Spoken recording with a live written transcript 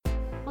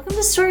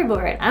to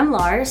Storyboard. I'm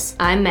Lars.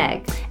 I'm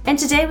Meg. And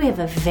today we have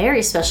a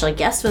very special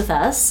guest with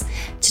us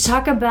to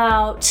talk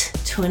about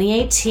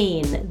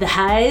 2018, the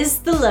highs,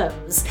 the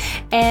lows.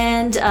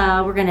 And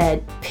we're going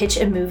to pitch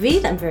a movie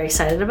that I'm very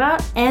excited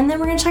about. And then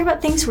we're going to talk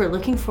about things we're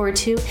looking forward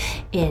to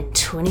in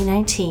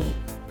 2019.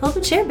 Pull up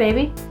a chair,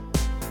 baby.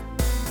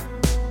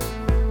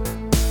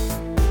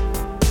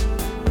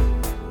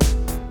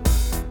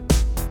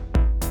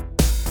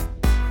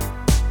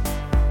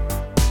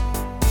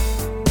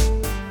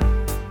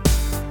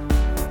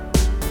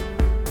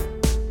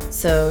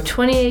 So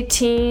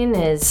 2018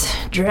 is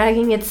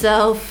dragging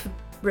itself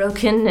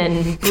broken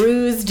and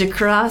bruised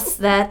across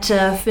that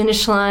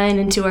finish line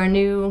into our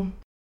new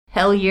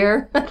hell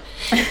year.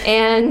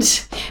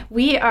 And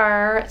we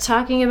are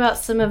talking about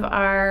some of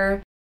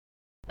our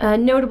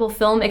notable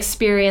film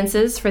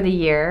experiences for the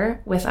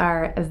year with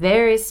our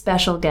very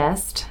special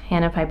guest,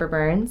 Hannah Piper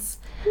Burns.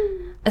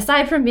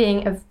 Aside from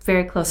being a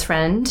very close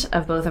friend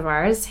of both of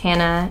ours,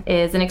 Hannah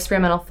is an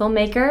experimental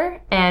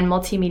filmmaker and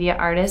multimedia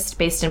artist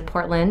based in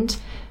Portland,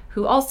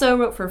 who also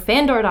wrote for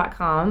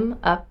Fandor.com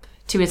up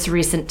to its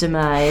recent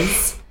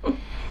demise.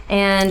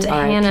 And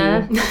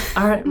Hannah...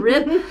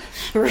 rip.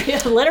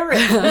 Let her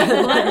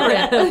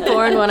rip.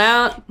 Pouring one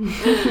out.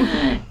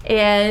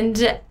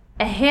 And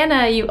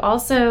Hannah, you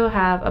also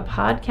have a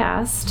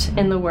podcast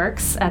in the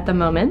works at the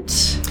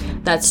moment.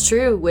 That's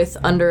true. With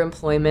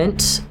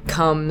underemployment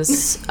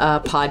comes a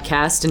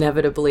podcast,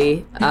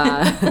 inevitably.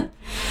 I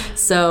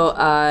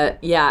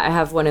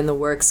have one in the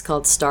works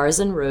called Stars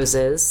and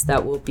Roses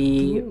that will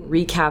be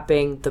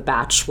recapping The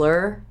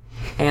Bachelor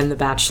and The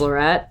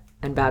Bachelorette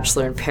and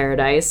Bachelor in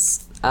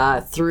Paradise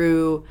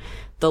through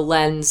the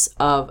lens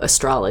of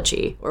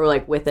astrology, or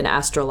like with an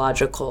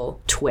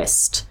astrological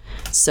twist.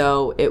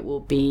 So it will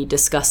be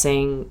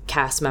discussing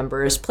cast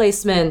members'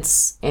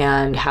 placements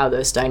and how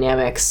those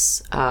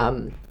dynamics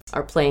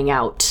are playing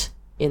out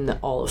in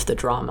all of the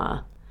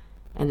drama.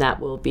 And that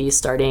will be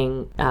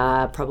starting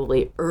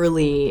probably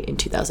early in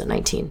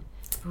 2019.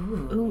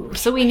 Ooh.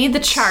 So we need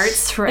the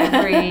charts for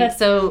every...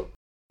 So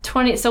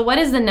what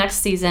is the next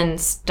season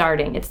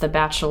starting? It's The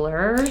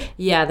Bachelor?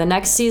 Yeah, the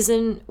next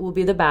season will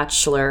be The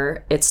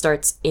Bachelor. It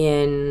starts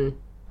in,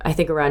 I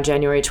think, around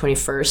January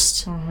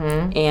 21st.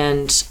 Mm-hmm.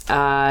 And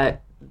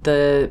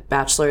The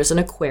Bachelor is an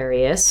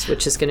Aquarius,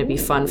 which is going to be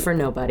fun for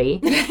nobody.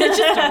 It's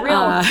just a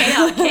real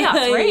chaos,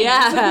 right?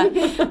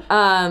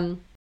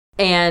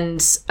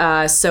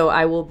 Yeah. So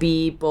I will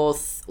be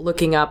both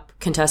looking up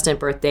contestant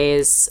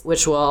birthdays,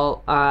 which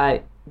will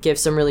give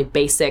some really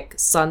basic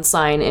sun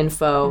sign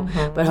info,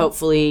 but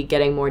hopefully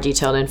getting more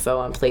detailed info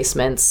on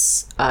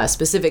placements,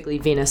 specifically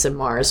Venus and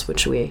Mars,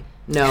 which we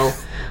know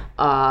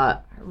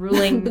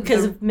ruling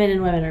because men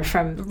and women are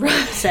from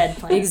said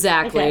planet.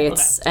 Exactly.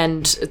 Okay,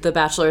 and The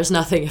Bachelor is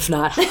nothing if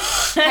not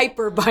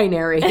hyper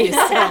binary.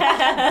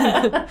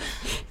 So.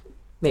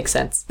 Makes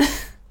sense.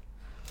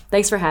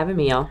 Thanks for having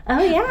me, y'all.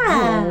 Oh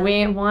yeah. Oh,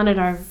 we wanted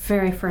our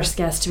very first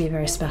guest to be a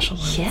very special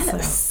one.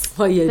 Yes. So.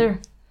 Well,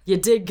 you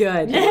did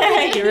good.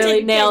 You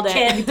really nailed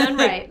it. You've done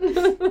right.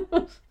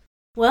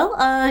 Well,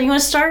 you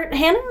want to start,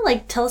 Hannah?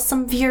 Like, tell us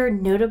some of your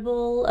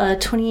notable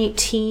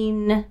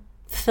 2018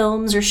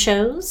 films or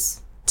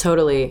shows.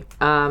 Totally.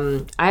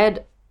 I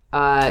had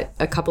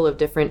a couple of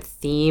different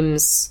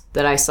themes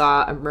that I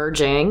saw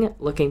emerging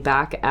looking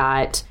back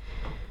at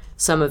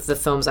some of the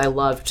films I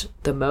loved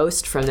the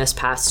most from this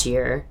past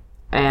year.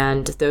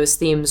 And those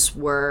themes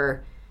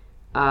were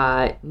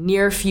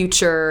near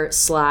future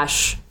 /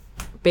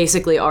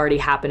 basically already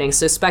happening.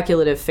 So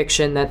speculative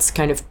fiction that's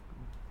kind of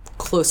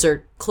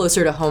closer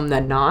to home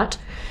than not.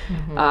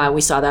 Mm-hmm.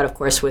 We saw that, of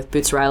course, with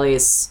Boots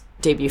Riley's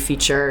debut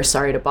feature,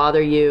 Sorry to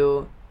Bother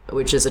You,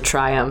 which is a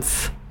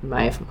triumph, in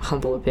my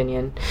humble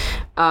opinion.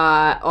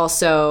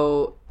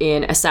 Also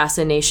in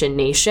Assassination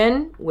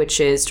Nation,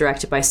 which is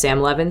directed by Sam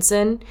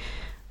Levinson.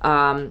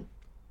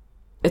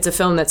 It's a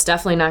film that's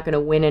definitely not going to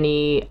win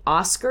any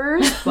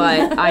Oscars,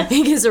 but I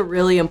think is a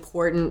really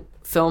important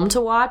film to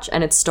watch.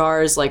 And it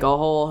stars like a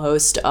whole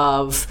host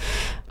of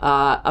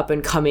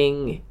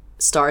up-and-coming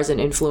stars and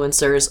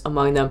influencers,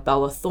 among them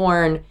Bella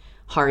Thorne,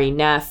 Hari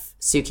Neff,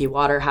 Suki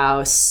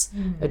Waterhouse,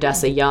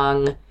 Odessa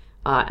Young,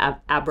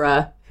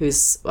 Abra,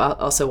 who's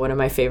also one of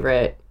my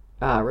favorite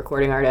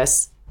recording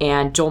artists,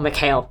 and Joel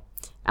McHale.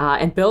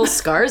 And Bill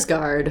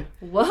Skarsgård.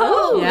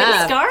 Whoa,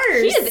 yeah.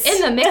 Scars. He is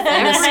in the mix there.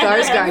 And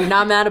Skarsgård, you're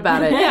not mad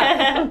about it.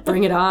 Yeah.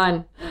 Bring it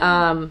on.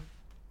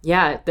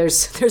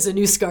 There's a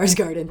new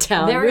Skarsgård in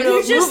town.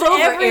 There's just move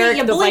over, every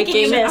Eric the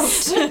Viking.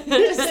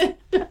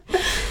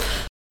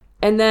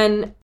 And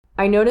then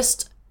I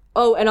noticed,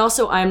 and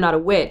also I Am Not a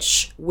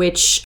Witch,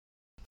 which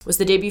was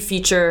the debut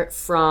feature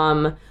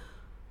from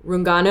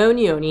Rungano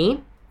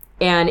Nyoni,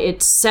 and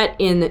it's set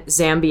in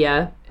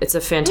Zambia. It's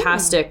a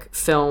fantastic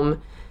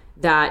film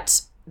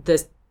that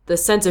the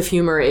sense of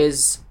humor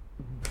is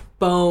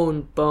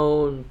bone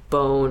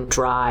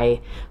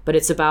dry, but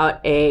it's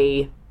about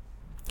a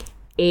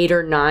 8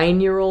 or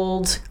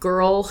 9-year-old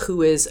girl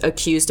who is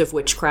accused of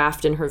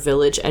witchcraft in her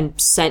village and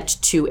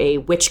sent to a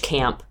witch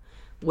camp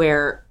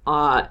where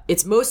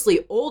it's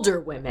mostly older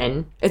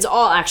women. It's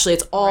all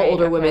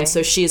older women.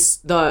 So she's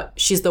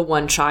the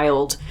one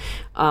child,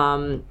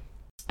 and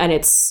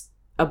it's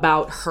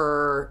about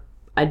her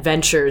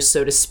adventures,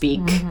 so to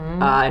speak,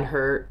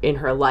 in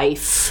her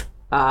life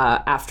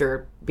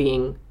after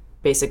being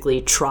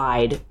basically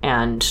tried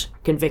and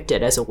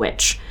convicted as a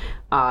witch.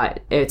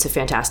 It's a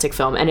fantastic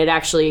film, and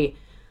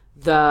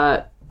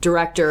the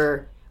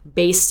director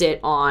based it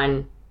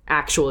on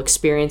actual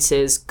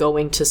experiences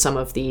going to some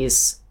of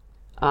these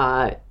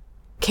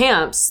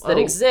camps that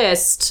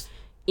exist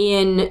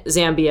in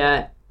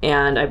Zambia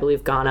and I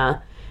believe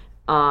Ghana.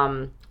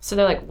 So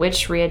they're like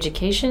witch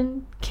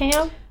re-education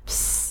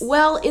camps?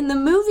 Well, in the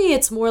movie,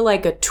 it's more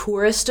like a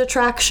tourist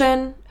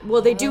attraction.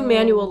 Well, they do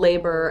manual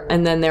labor,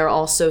 and then they're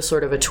also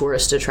sort of a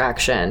tourist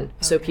attraction.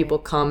 So people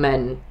come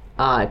and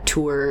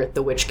tour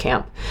the witch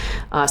camp.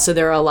 So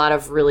there are a lot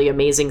of really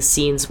amazing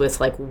scenes with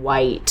like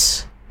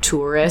white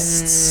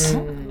tourists.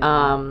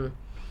 And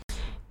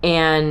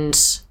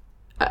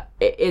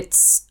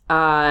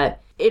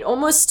it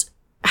almost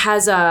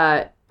has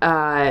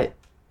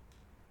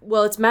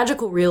it's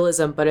magical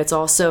realism, but it's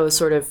also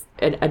sort of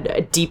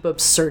a deep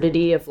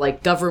absurdity of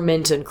like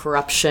government and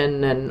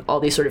corruption and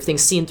all these sort of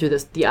things seen through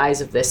the eyes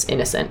of this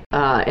innocent.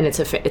 And it's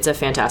a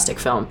fantastic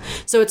film.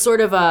 So it's sort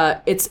of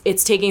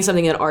it's taking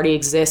something that already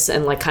exists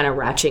and like kind of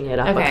ratcheting it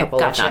up a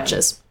couple of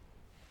notches.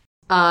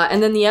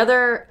 And then the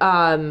other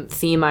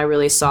theme I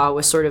really saw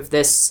was sort of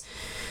this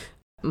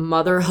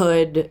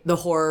motherhood, the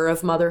horror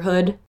of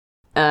motherhood,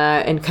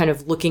 and kind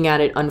of looking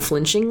at it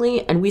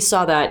unflinchingly. And we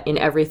saw that in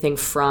everything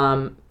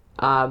from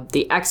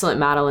the excellent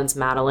Madeline's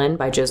Madeline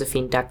by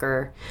Josephine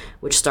Decker,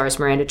 which stars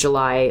Miranda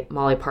July,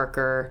 Molly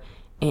Parker,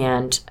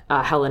 and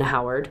Helen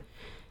Howard,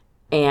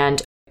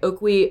 and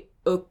Okwe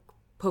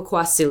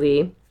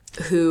Pokwasili,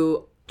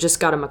 who just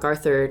got a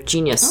MacArthur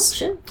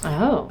Genius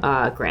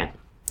grant.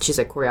 She's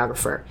a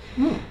choreographer.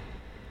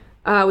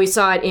 We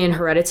saw it in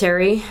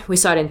Hereditary. We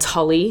saw it in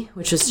Tully,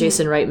 which is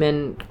Jason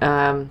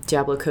Reitman,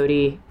 Diablo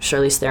Cody,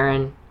 Charlize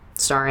Theron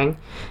starring.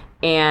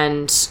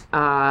 And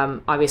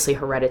obviously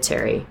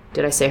Hereditary.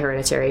 Did I say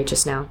Hereditary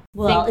just now?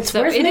 Well, it's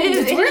worth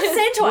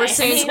saying twice. We're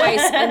saying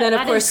twice. And then,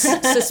 of course,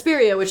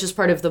 Suspiria, which is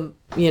part of the,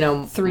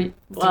 Three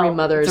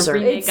Mothers. The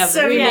remake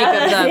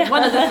of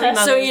one of the Three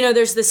Mothers. So,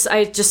 there's this,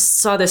 I just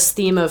saw this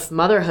theme of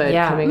motherhood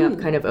coming up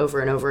kind of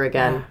over and over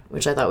again,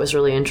 which I thought was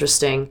really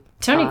interesting.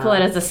 Toni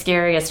Collette is the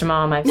scariest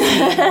mom I've seen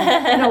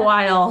in a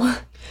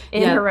while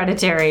in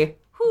Hereditary.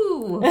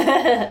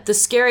 The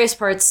scariest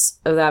parts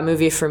of that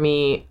movie for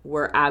me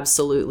were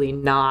absolutely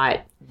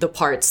not the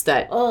parts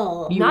that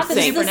you not think.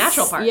 The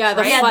supernatural parts. Yeah,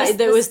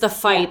 there was the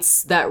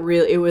fights that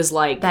really, it was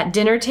like that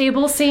dinner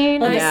table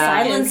scene, the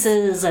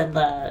silences and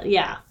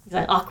the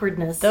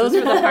awkwardness. Those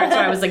were the parts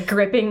where I was like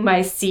gripping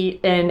my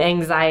seat in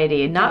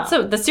anxiety.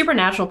 So the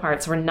supernatural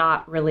parts were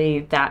not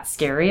really that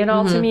scary at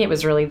all to me. It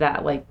was really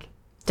that like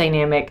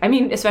dynamic. I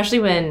mean, especially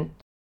when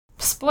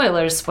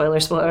spoilers,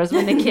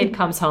 when the kid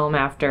comes home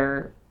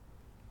after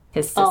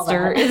his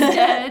sister is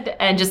dead,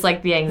 and just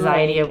like the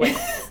anxiety of like,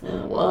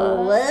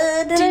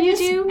 what did you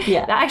do?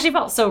 Yeah, that actually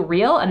felt so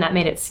real, and that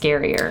made it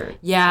scarier.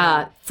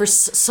 Yeah, for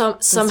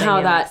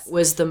somehow that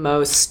was the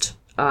most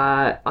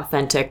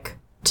authentic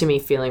to me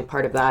feeling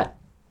part of that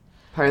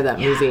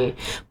movie.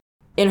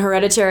 In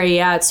Hereditary,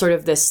 it's sort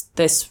of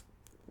this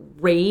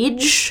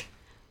rage,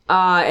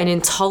 and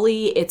in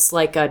Tully, it's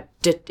like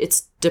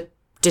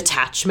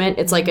detachment.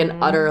 It's like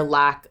an utter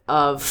lack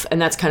of,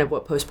 and that's kind of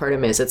what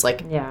postpartum is. It's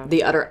like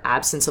the utter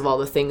absence of all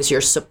the things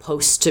you're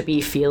supposed to be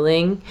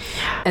feeling.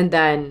 And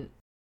then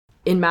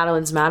in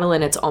Madeline's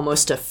Madeline, it's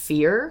almost a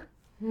fear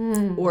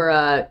or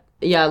a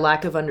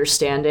lack of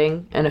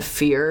understanding and a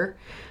fear.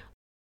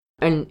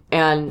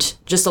 And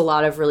just a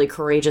lot of really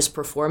courageous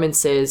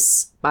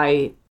performances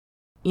by,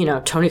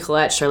 Toni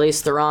Collette,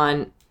 Charlize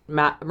Theron,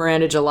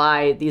 Miranda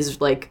July, these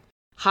like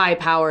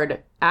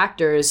high-powered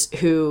actors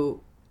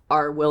who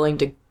are willing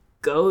to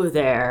go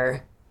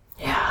there.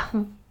 Yeah.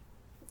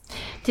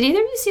 Did either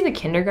of you see The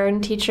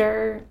Kindergarten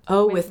Teacher?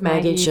 With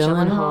Maggie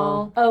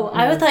Gyllenhaal. Oh,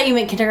 I thought you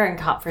meant Kindergarten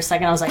Cop for a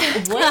second. I was like,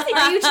 what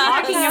are you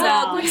talking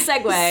about? Quick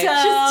segue.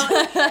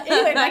 So,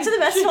 anyway, back to the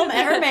best film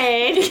ever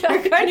made.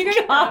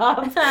 Kindergarten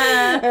Cop.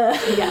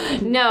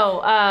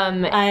 No,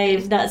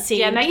 I've not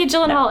seen. Yeah, Maggie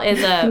Gyllenhaal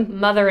is a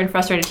mother and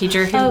frustrated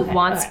teacher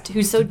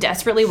who so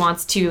desperately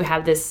wants to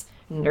have this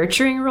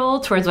nurturing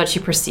role towards what she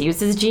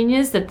perceives as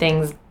genius that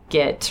things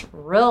get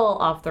real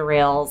off the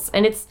rails.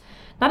 And it's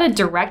not a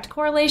direct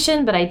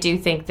correlation, but I do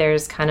think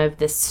there's kind of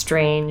this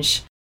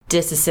strange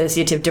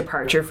disassociative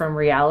departure from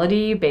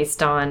reality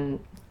based on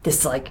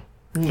this like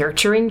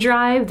nurturing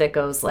drive that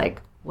goes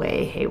like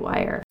way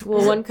haywire.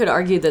 Well, one could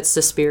argue that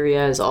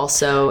Suspiria is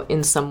also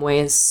in some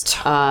ways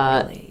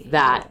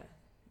that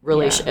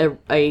relation,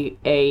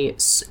 a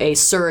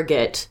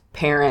surrogate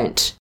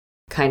parent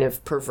kind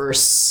of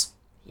perverse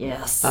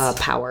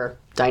power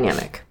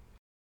dynamic.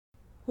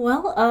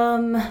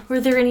 Well, were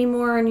there any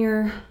more on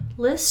your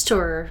list,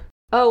 or?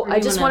 I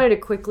just wanted to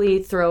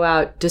quickly throw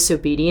out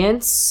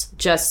Disobedience,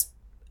 just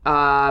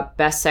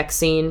best sex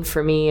scene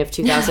for me of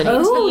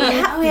 2018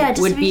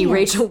 just would be imagine.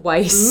 Rachel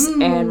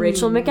Weisz and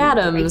Rachel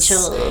McAdams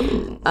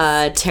Rachel.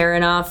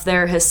 tearing off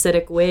their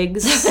Hasidic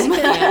wigs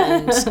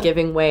and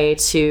giving way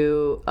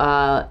to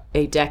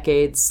a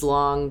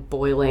decades-long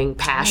boiling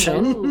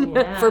passion.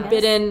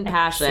 Forbidden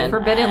passion.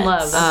 Forbidden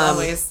love, as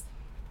always.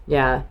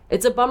 Yeah.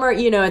 It's a bummer.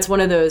 It's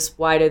one of those,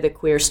 why does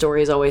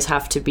it always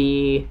have to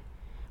be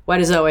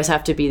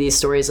these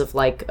stories of,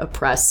 like,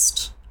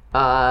 oppressed,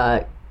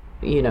 queerness.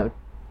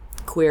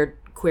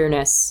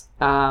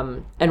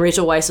 And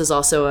Rachel Weisz is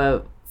also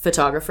a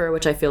photographer,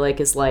 which I feel like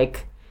is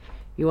like,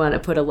 you want to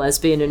put a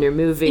lesbian in your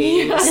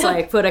movie, just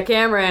like put a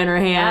camera in her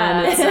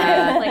hand. It's,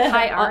 like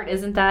High Art,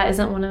 isn't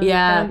one of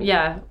them?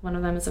 Yeah, one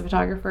of them is a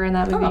photographer in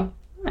that movie. Oh,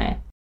 right.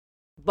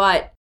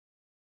 But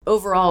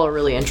overall, a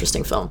really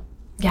interesting film.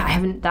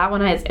 Yeah, that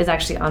one is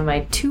actually on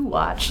my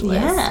to-watch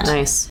list. Yeah.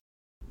 Nice.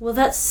 Well,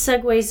 that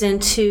segues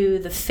into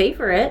the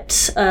favorite.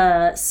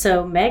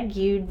 So, Meg,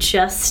 you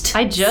just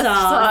I just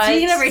saw it.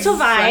 Speaking of Rachel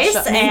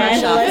Weisz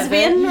and a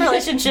lesbian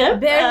relationship.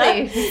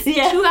 Barely.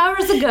 2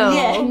 hours ago.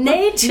 Yeah,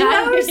 nay, 2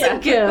 hours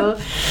ago.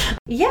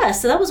 Yeah,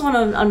 so that was one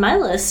on my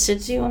list.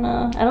 Did you want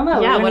to, I don't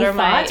know. Yeah, what are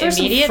my thoughts?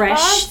 immediate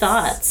fresh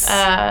thoughts?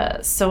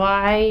 So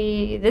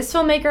this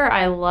filmmaker,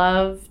 I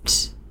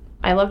loved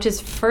his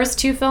first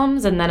two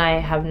films, and then I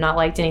have not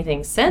liked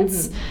anything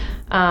since.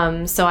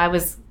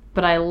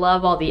 But I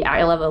love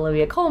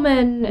Olivia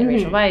Colman and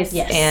Rachel Weisz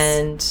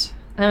and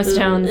Emma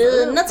Stone.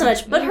 Not so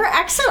much, but her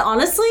accent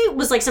honestly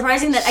was like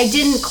surprising that I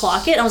didn't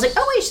clock it. I was like,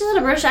 oh wait, she's had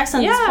a British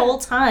accent this whole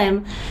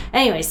time.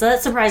 Anyway, so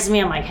that surprised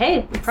me. I'm like,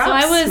 hey,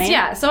 props,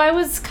 So I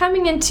was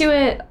coming into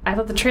it. I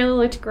thought the trailer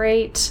looked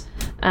great.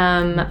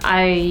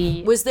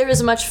 Was there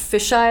as much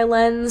fisheye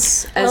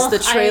lens as the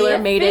trailer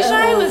made it?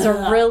 Fisheye was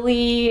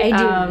really. I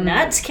do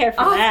not care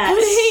for that. I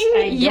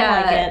don't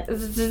like it.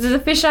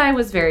 The fisheye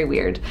was very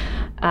weird.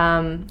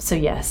 So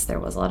yes, there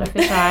was a lot of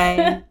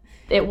fisheye.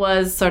 It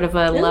was sort of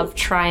a love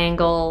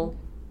triangle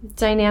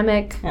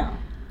dynamic. Yeah.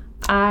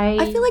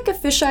 I feel like a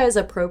fisheye is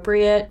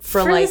appropriate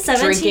for like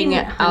drinking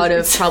out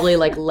of probably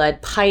like lead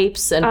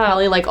pipes and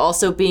probably like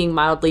also being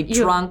mildly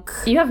drunk.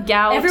 You have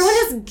gout. Everyone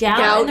has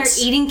gout and they're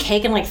eating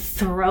cake and like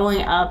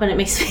throwing up, and it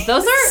makes me that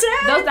was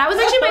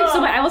actually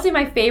I will say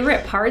my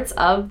favorite parts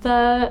of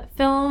the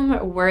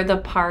film were the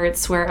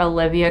parts where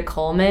Olivia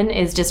Colman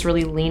is just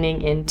really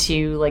leaning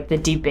into like the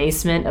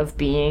debasement of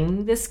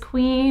being this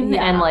queen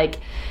and like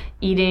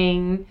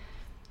eating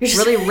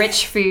really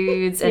rich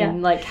foods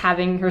and like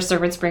having her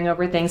servants bring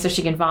over things so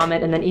she can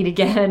vomit and then eat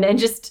again, and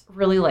just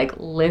really like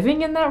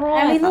living in that role.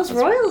 I mean, those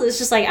royals is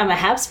just like, I'm a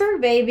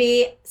Habsburg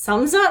baby.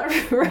 Something's not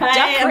right.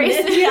 Duck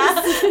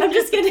races. I'm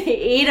just gonna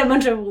eat a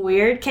bunch of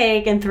weird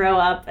cake and throw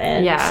up.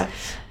 And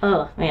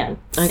oh man,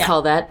 I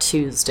call that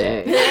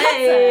Tuesday.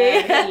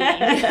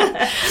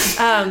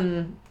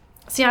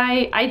 See,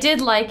 I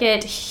did like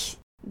it.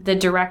 The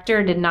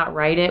director did not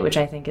write it, which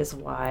I think is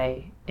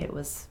why it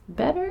was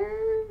better.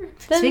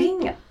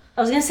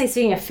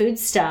 Speaking of food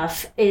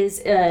stuff,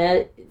 is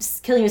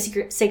Killing a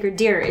Sacred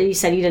Deer. You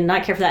said you did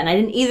not care for that, and I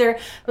didn't either,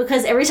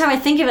 because every time I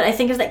think of it, I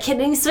think of that kid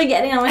eating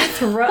spaghetti, and I want to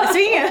throw.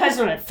 Speaking of, I just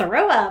want to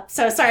throw up.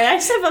 So sorry, I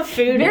just have a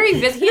food.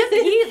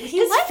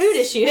 He likes food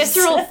issues,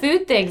 visceral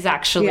food things.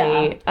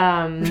 Actually,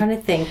 I'm trying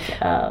to think.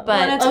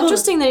 But it's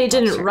interesting that he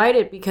didn't write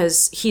it,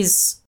 because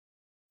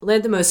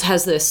Lanthimos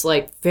has this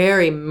like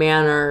very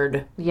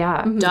mannered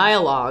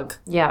dialogue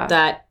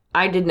that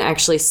I didn't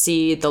actually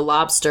see The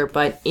Lobster,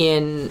 but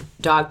in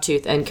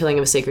Dogtooth and Killing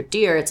of a Sacred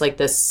Deer, it's like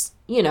this,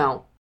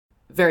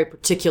 very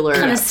particular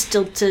kind of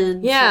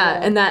stilted.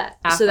 Yeah, and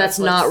that's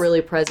not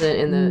really present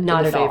in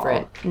the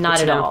favorite.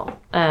 Not at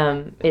all.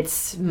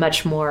 It's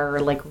much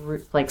more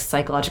like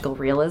psychological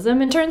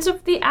realism in terms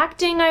of the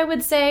acting, I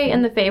would say,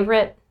 in the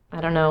favorite. I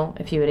don't know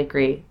if you would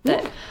agree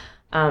that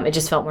it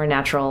just felt more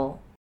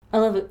natural. I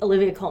love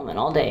Olivia Colman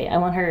all day. I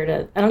want her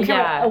to. I don't care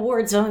about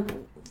awards. I'm like,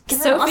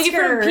 Sophie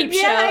from Peep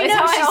Show. I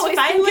know. She's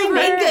finally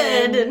made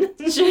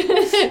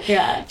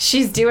good.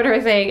 She's doing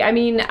her thing. I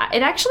mean,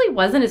 it actually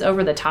wasn't as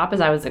over the top as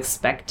I was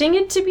expecting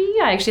it to be.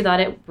 I actually thought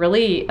it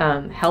really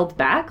held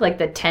back. Like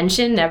the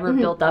tension never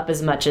built up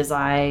as much as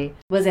I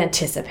was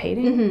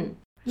anticipating.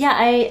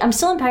 Yeah, I'm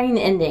still unpacking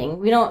the ending.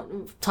 We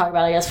don't talk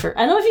about it, I guess, I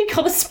don't know if you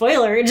call it a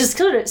spoiler. It just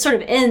sort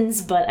of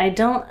ends, but I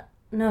don't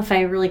know if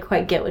I really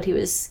quite get what he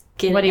was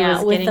getting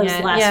at with those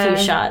last few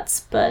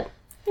shots, but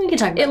we can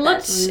talk about it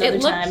looked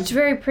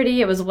very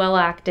pretty. It was well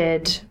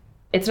acted.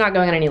 It's not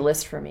going on any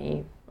list for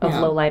me of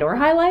low light or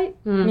highlight.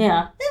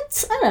 Yeah,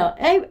 I don't know.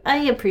 I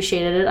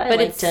appreciated it. I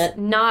liked it.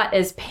 Not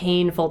as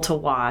painful to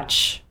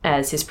watch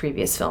as his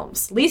previous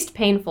films. Least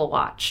painful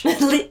watch.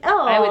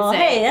 I would say.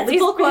 Hey, that's a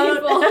cool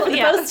quote.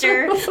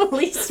 Poster.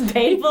 Least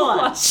painful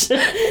watch.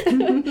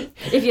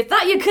 If you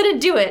thought you couldn't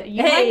do it,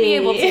 you might be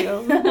able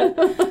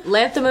to.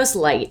 Lanthimos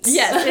light.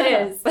 Yes, it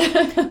is.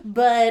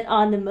 But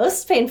on the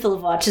most painful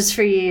of watches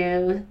for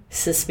you,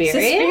 Suspiria.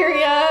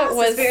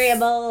 Suspiria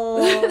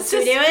Bowl. Should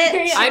we do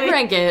it? I'd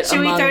rank it. Should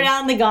we throw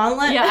down the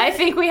gauntlet? Yeah, I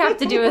think we have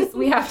to do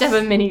to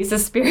have a mini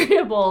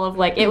Suspiria bowl of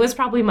like, it was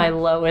probably my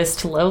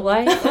lowest low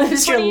light. It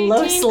was your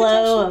lowest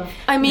low.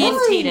 I mean,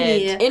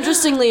 hated.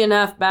 Interestingly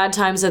enough, Bad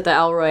Times at the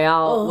El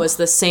Royale was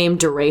the same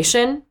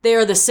duration. They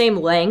are the same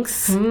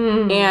length,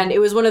 and it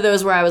was one of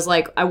those where I was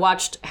like, I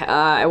watched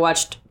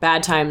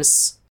Bad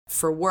Times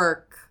for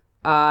work.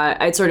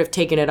 I'd sort of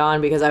taken it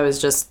on because I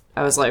was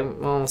like,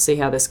 well, we'll see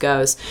how this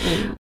goes.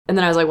 And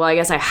then I was like, well, I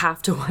guess I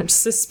have to watch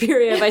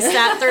Suspiria. If I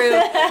sat through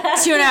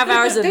 2.5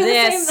 hours of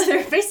this,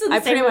 I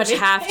pretty much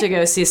have to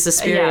go see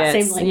Suspiria.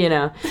 Yeah, same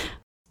length.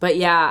 But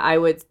yeah,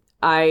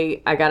 I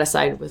gotta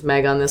side with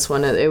Meg on this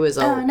one. It was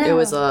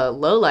a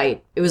low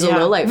light. It was a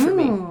low light for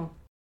me.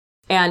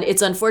 And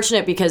it's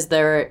unfortunate because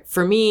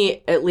for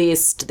me at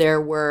least, there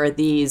were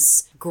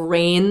these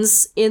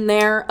grains in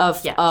there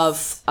of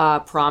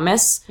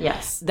promise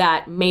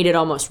that made it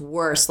almost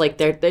worse.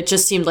 Like it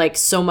just seemed like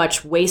so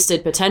much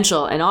wasted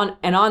potential. And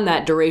on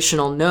that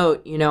durational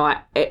note,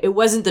 it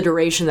wasn't the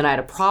duration that I had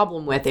a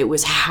problem with. It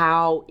was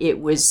how it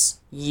was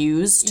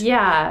used.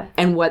 Yeah.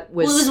 And what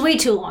was... Well, it was way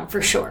too long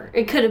for sure.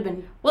 It could have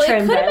been Well, it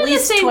could have been the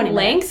same 20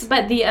 length,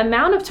 but the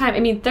amount of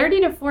time,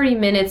 30 to 40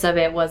 minutes of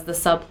it was the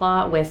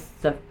subplot with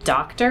the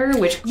doctor,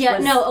 which was that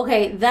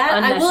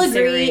I will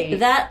agree.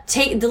 That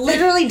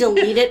literally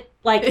delete it.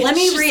 Like, let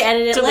me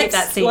re-edit it. Delete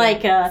that scene.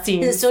 Like,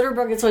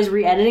 Soderbergh gets always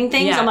re-editing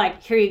things. Yeah. I'm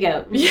like, here you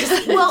go.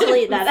 Just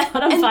delete that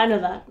out. I'm fine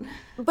with that.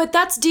 But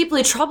that's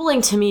deeply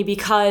troubling to me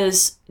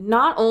because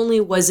not only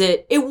was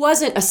it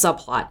wasn't a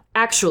subplot,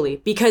 actually,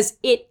 because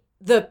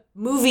the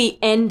movie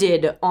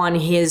ended on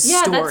his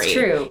story. Yeah, that's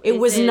true. It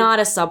was not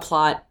a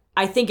subplot.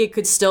 I think it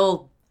could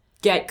still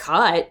get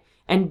cut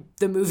and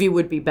the movie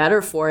would be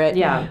better for it.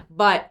 Yeah.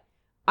 But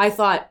I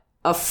thought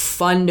a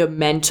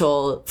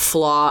fundamental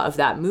flaw of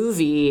that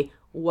movie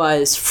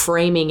was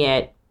framing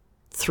it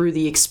through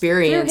the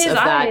experience of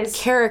that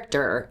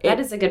character. That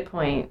is a good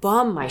point.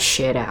 Bummed my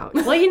shit out.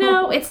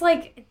 Well, it's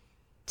like,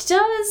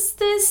 does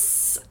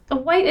this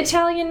white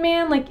Italian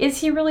man, like,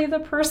 is he really the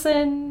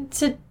person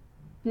to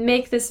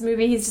make this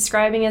movie he's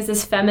describing as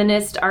this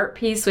feminist art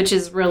piece, which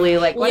is really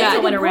like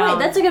what went around.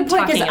 That's a good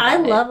point because I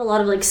love it. a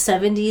lot of like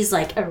 70s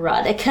like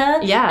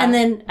erotica. Yeah. And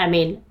then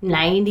 100%.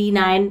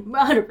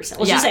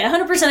 Let's just say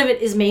 100% of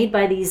it is made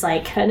by these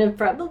like kind of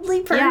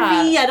probably pervy.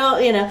 Yeah. I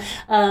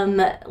don't,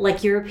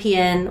 like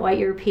white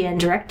European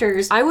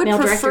directors. I would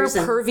prefer directors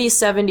pervy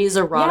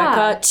 70s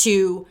erotica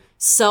to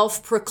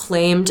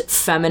self-proclaimed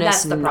feminist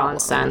That's the problem.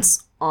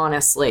 nonsense.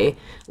 Honestly,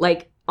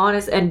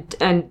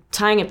 and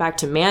tying it back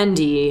to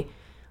Mandy,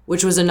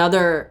 which was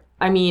another,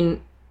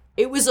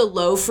 it was a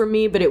low for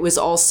me, but it was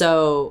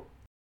also,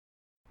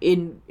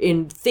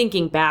 in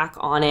thinking back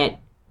on it,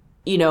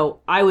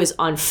 I was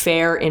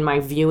unfair in my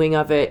viewing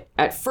of it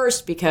at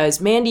first because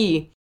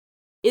Mandy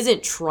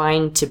isn't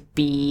trying to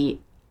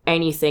be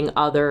anything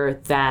other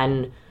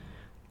than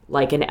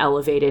like an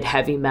elevated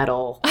heavy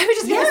metal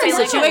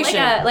situation.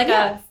 Like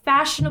a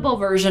fashionable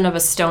version of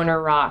a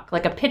stoner rock,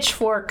 like a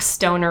Pitchfork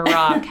stoner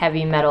rock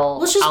heavy metal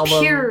Well, it's just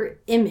album. Pure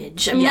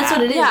image. That's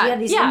what it is. Yeah, you have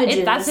these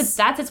images.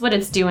 That's what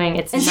it's doing.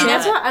 It's and not,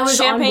 that's what I was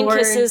champagne on board.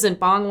 kisses and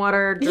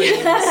Bongwater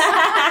dreams.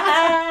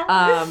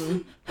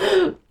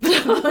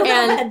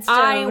 And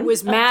I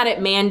was mad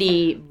at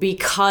Mandy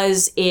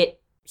because it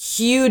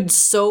hewed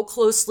so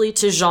closely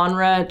to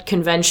genre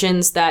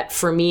conventions that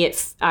for me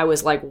I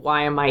was like,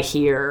 why am I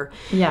here?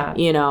 Yeah.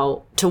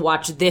 To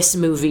watch this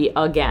movie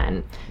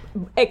again,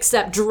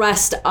 except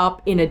dressed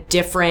up in a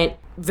different,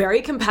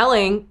 very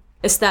compelling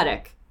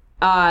aesthetic.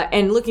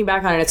 And looking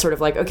back on it, it's sort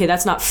of like, okay,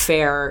 that's not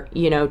fair,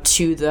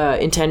 to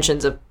the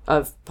intentions of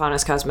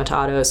Panos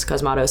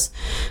Cosmatos,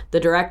 the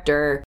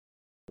director.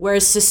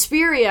 Whereas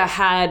Suspiria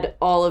had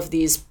all of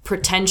these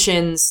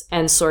pretensions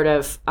and sort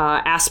of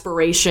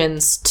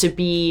aspirations to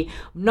be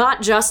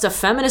not just a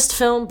feminist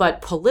film,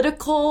 but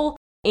political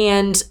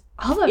and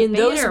all the in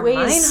those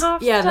ways,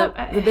 stuff.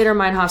 The Bader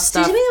Meinhof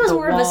stuff. To me, that was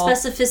more of a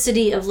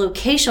specificity of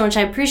location, which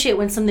I appreciate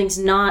when something's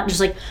not just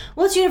like,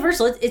 well, it's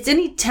universal. It's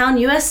any town,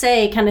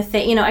 USA kind of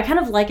thing. I kind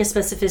of like a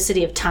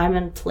specificity of time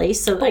and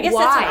place. So I guess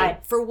why?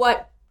 that's For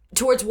what?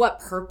 Towards what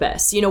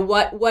purpose?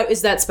 What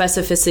is that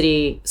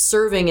specificity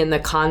serving in the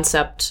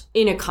concept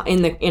in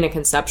a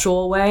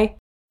conceptual way?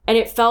 And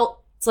it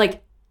felt, it's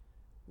like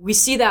we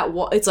see that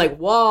wall. It's like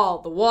the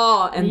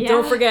wall, and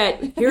don't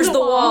forget, here's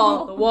the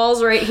wall. The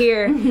wall's right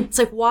here. It's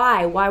like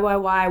why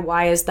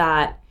is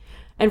that?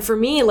 And for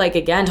me, like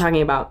again,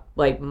 talking about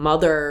like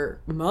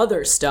mother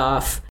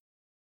stuff.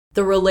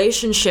 The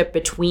relationship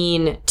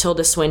between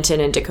Tilda Swinton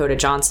and Dakota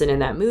Johnson in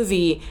that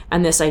movie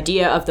and this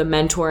idea of the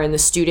mentor and the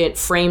student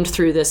framed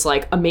through this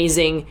like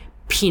amazing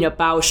Pina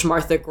Bausch,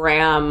 Martha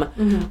Graham,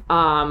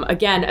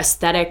 again,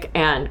 aesthetic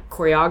and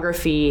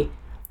choreography,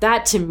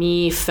 that to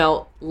me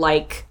felt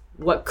like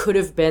what could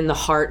have been the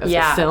heart of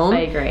the film.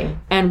 I agree.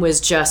 And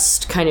was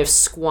just kind of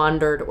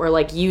squandered or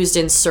like used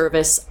in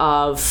service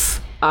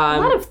of...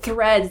 a lot of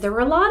threads. There were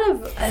a lot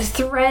of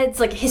threads,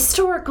 like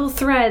historical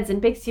threads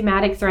and big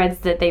thematic threads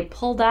that they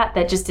pulled at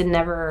that just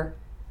it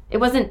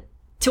wasn't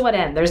To what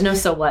end? There's no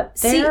so what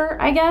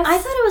there, I guess. I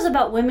thought it was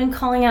about women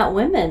calling out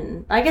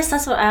women. I guess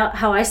that's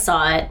how I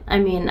saw it. I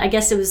mean, I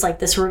guess it was like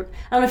this, I don't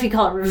know if you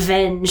call it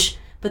revenge,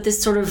 but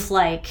this sort of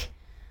like,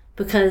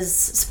 because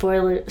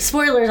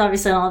spoilers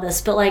obviously and all this,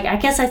 but like I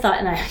guess I thought,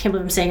 and I can't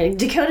believe I'm saying it,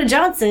 Dakota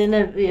Johnson,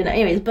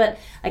 anyways, but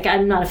like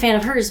I'm not a fan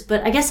of hers,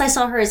 but I guess I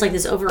saw her as like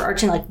this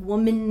overarching like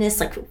womanness,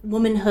 like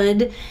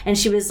womanhood, and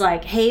she was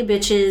like, hey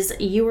bitches,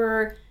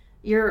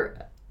 you're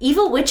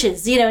evil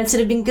witches,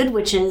 instead of being good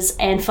witches,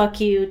 and fuck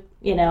you,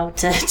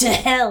 to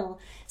hell.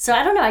 So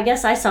I don't know, I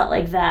guess I saw it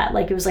like that,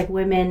 like it was like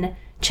women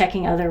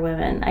checking other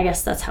women. I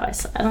guess that's how I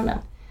saw it. I don't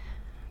know.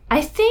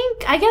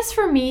 I guess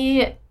for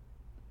me,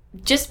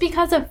 just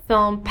because a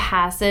film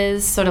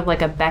passes sort of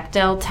like a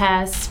Bechdel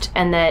test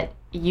and that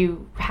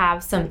you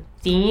have some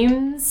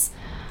themes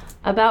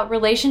about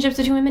relationships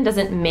between women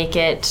doesn't make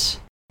it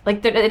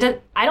like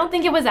I don't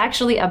think it was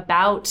actually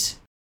about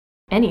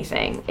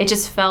anything. It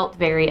just felt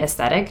very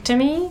aesthetic to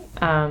me.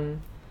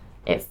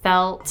 It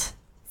felt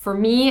for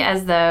me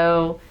as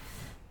though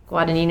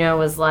Guadagnino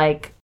was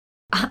like,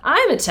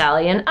 I'm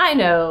Italian. I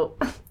know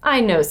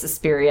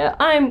Suspiria.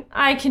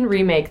 I can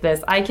remake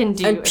this. I can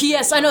do. And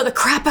P.S. I know the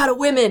crap out of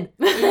women.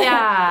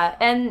 Yeah,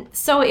 and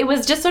so it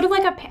was just sort of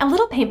like a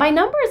little paint by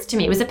numbers to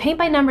me. It was a paint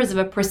by numbers of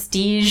a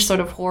prestige sort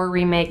of horror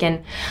remake,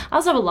 and I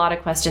also have a lot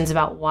of questions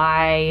about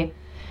why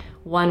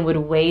one would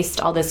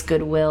waste all this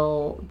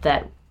goodwill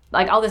that,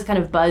 like all this kind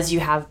of buzz you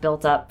have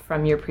built up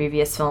from your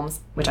previous films,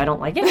 which I don't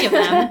like any of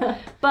them,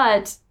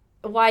 but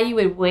why you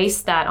would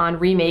waste that on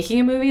remaking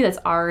a movie that's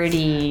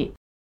already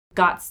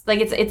got, like,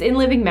 it's in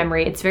living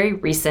memory. It's very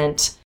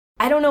recent.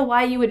 I don't know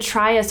why you would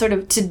try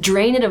to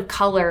drain it of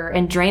color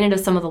and drain it of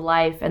some of the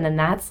life, and then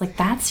that's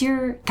what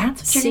you're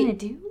gonna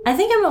do. I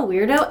think I'm a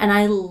weirdo, and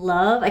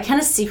I kind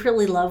of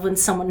secretly love when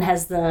someone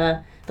has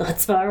the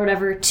chutzpah or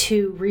whatever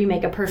to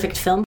remake a perfect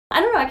film.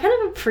 I don't know. I kind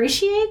of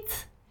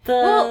appreciate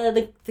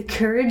the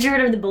courage or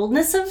whatever, the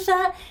boldness of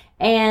that.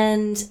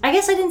 And I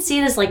guess I didn't see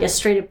it as like a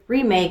straight up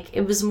remake.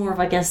 It was more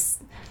of, I guess,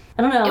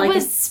 I don't know, like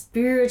a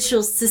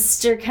spiritual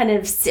sister kind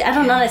of, I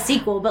don't know, not a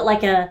sequel, but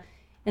like in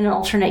an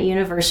alternate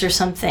universe or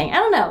something. I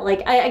don't know.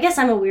 Like, I guess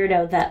I'm a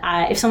weirdo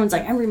that if someone's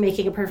like, I'm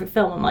remaking a perfect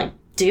film, I'm like,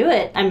 do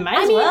it. I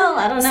might as well.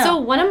 I don't know. So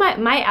one of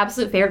my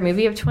absolute favorite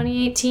movie of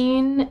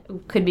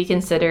 2018 could be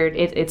considered,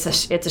 it's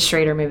a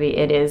Schrader movie.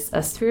 It is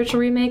a spiritual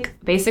remake,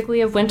 basically,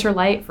 of Winter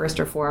Light. First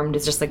Reformed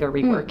is just like a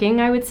reworking,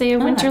 I would say,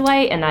 of Winter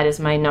Light, and that is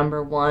my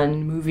number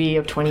one movie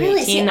of 2018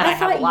 really? See, that I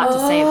have a lot to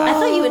say about. I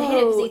thought you would hate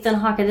it because Ethan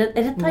Hawke.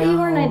 I thought you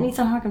weren't an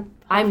Ethan Hawke.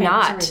 I'm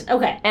not.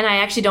 Okay. And I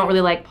actually don't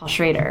really like Paul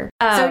Schrader.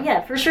 So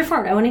yeah, First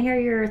Reformed. I want to hear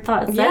your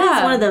thoughts. That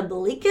is one of the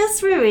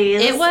bleakest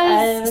movies. It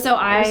was. So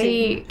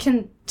I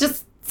can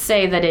just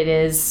say that it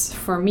is,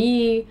 for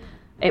me,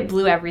 it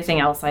blew everything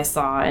else I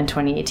saw in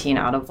 2018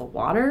 out of the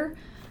water.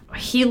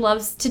 He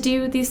loves to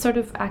do these sort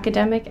of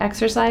academic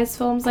exercise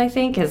films, I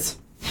think,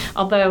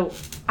 although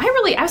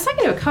I was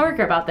talking to a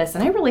coworker about this,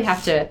 and it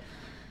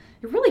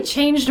really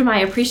changed my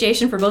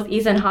appreciation for both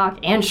Ethan Hawke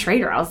and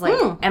Schrader. I was like,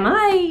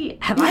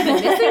 have I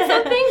been missing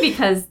something?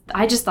 Because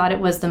I just thought it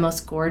was the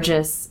most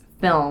gorgeous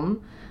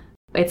film.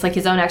 It's like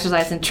his own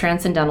exercise in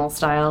transcendental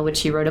style,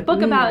 which he wrote a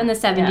book about in the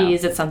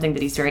 70s. Yeah. It's something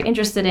that he's very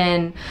interested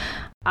in.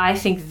 I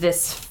think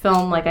this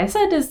film, like I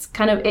said, is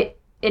kind of,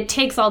 it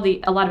takes a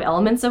lot of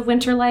elements of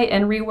Winter Light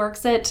and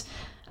reworks it.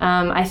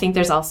 I think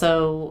there's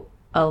also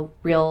a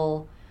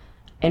real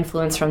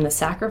influence from The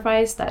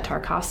Sacrifice, that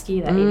 80s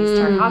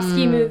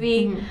Tarkovsky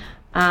movie.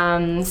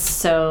 Mm-hmm.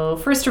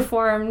 So First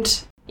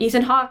Reformed,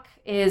 Ethan Hawke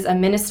is a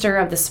minister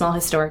of the small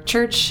historic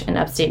church in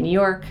upstate New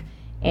York,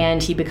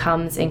 and he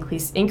becomes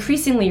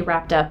increasingly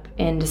wrapped up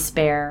in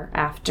despair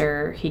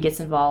after he gets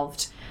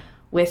involved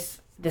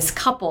with this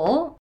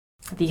couple,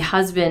 the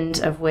husband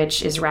of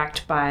which is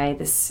racked by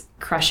this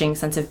crushing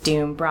sense of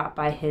doom brought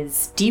by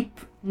his deep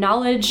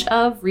knowledge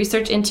of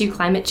research into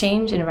climate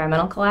change and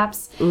environmental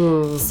collapse.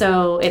 Ooh.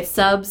 So it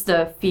subs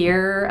the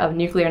fear of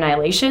nuclear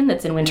annihilation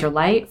that's in Winter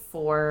Light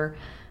for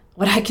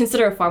what I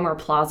consider a far more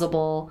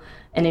plausible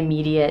and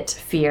immediate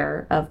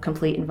fear of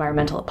complete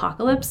environmental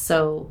apocalypse.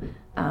 So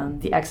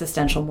the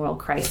existential moral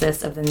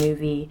crisis of the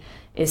movie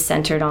is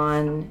centered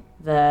on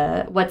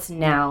what's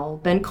now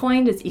been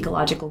coined as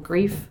ecological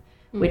grief,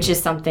 which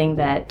is something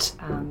that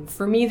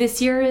for me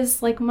this year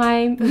is like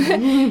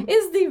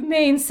is the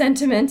main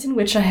sentiment in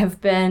which I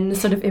have been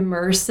sort of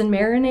immersed and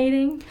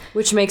marinating.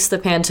 Which makes the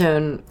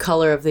Pantone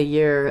color of the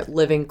year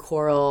living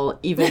coral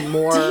even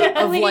more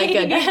of like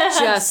a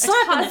just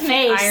slap in the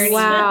face.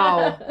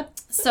 Wow.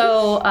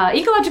 So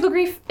ecological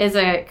grief is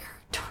a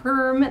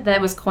term that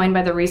was coined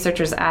by the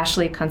researchers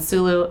Ashley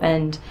Consuelo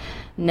and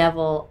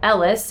Neville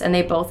Ellis, and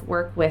they both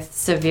work with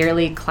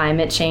severely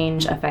climate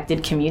change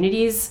affected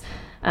communities.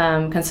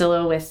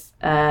 Consuelo with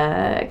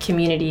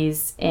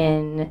communities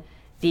in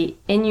the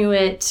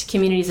Inuit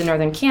communities in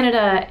northern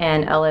Canada,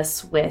 and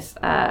Ellis with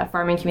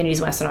farming communities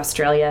in Western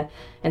Australia.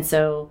 And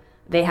so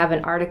they have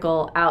an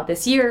article out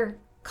this year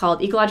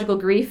called Ecological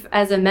Grief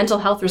as a Mental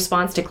Health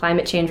Response to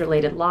Climate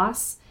Change-Related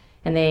Loss.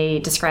 And they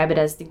describe it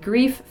as the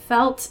grief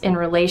felt in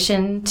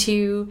relation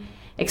to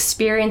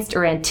experienced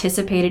or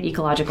anticipated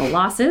ecological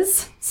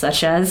losses,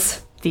 such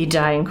as the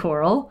dying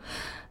coral,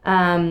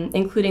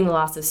 including the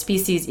loss of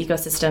species,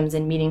 ecosystems,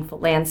 and meaningful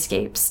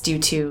landscapes due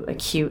to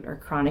acute or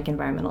chronic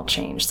environmental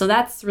change. So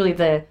that's really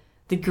the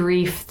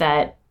grief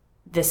that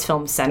this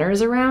film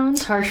centers around.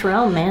 It's a harsh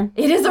realm, man.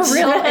 It is it's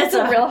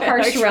a real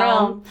harsh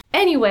realm.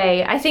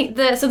 Anyway, I think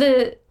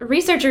the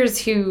researchers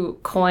who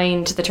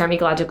coined the term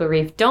ecological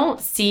grief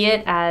don't see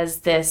it as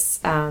this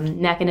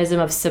mechanism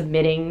of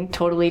submitting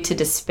totally to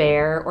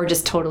despair or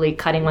just totally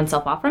cutting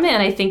oneself off from it.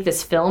 And I think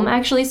this film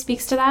actually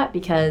speaks to that,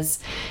 because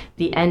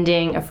the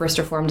ending of First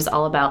Reformed is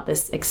all about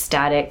this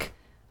ecstatic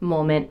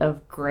moment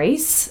of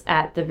grace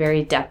at the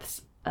very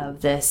depth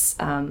of this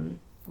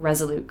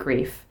resolute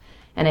grief.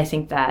 And I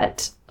think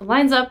that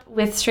lines up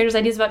with Schrader's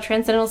ideas about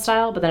transcendental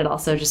style, but then it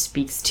also just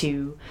speaks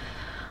to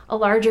a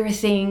larger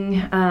thing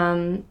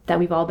that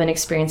we've all been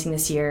experiencing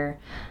this year.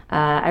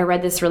 I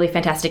read this really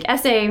fantastic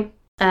essay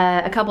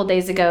a couple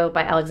days ago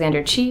by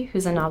Alexander Chee,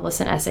 who's a novelist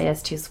and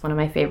essayist who's one of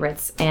my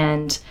favorites.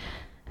 And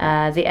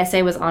the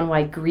essay was on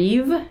why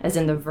grieve, as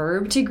in the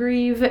verb to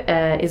grieve,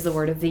 is the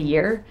word of the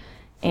year.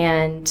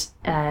 And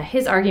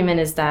his argument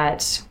is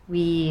that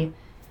we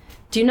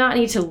do not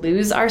need to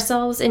lose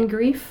ourselves in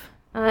grief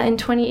in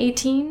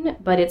 2018,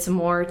 but it's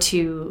more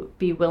to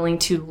be willing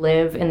to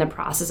live in the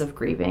process of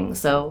grieving.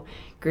 So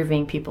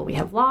grieving people we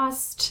have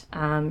lost,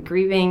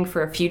 grieving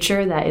for a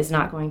future that is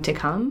not going to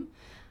come.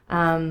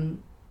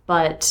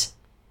 But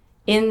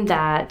in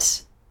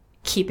that,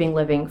 keeping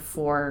living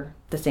for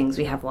the things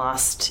we have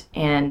lost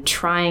and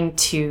trying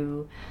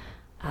to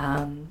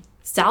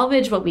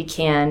salvage what we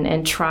can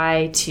and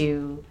try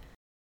to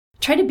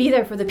be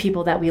there for the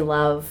people that we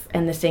love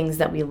and the things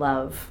that we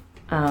love.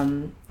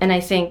 And I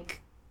think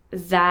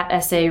that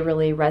essay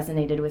really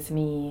resonated with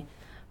me,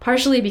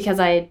 partially because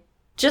I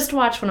just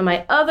watched one of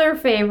my other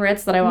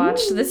favorites that I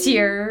watched this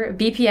year,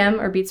 BPM,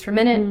 or Beats Per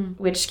Minute,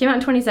 which came out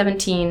in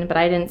 2017, but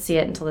I didn't see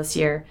it until this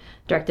year,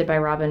 directed by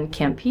Robin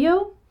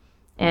Campillo.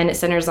 And it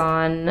centers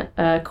on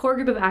a core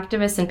group of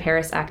activists in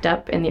Paris ACT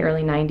UP in the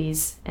early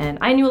 90s. And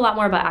I knew a lot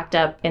more about ACT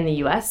UP in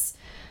the US,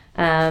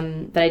 but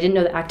I didn't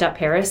know that ACT UP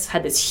Paris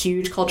had this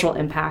huge cultural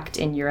impact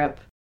in Europe.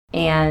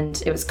 And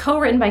it was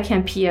co-written by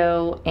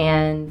Campillo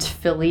and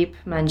Philippe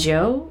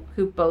Mangeot,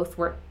 who both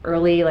were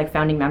early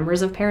founding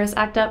members of Paris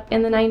ACT UP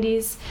in the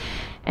 90s.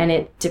 And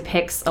it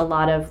depicts a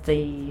lot of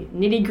the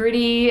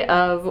nitty-gritty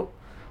of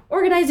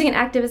organizing and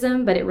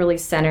activism, but it really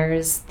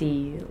centers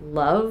the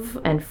love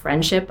and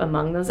friendship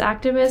among those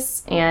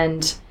activists.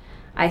 And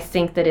I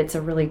think that it's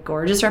a really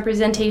gorgeous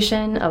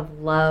representation of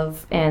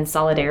love and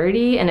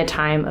solidarity in a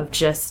time of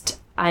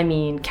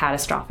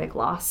catastrophic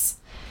loss.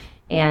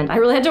 And I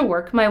really had to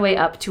work my way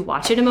up to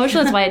watch it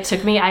emotionally. That's why it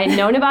took me. I had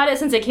known about it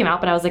since it came out,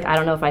 but I was like, I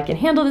don't know if I can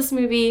handle this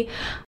movie.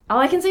 All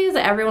I can say is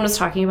that everyone was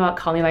talking about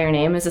Call Me By Your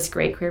Name as this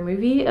great queer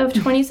movie of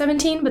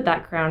 2017, but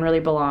that crown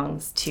really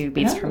belongs to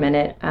Beats Per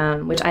Minute,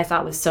 which I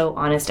thought was so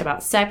honest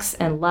about sex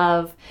and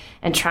love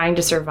and trying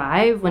to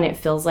survive when it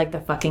feels like the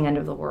fucking end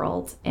of the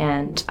world.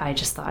 And I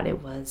just thought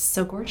it was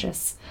so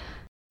gorgeous.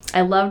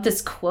 I loved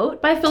this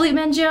quote by Philippe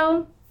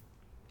Mangeot.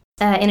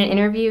 In an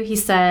interview, he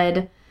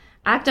said,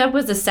 ACT UP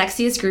was the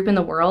sexiest group in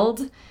the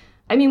world.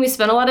 I mean, we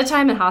spent a lot of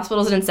time in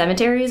hospitals and in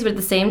cemeteries, but at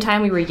the same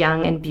time, we were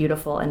young and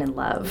beautiful and in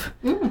love.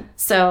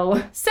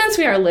 So, since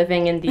we are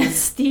living in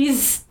these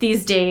days,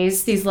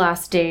 these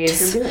last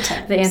days,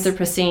 the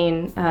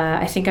Anthropocene,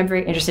 I think I'm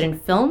very interested in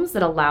films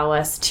that allow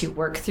us to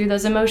work through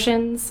those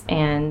emotions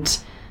and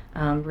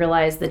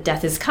realize that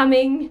death is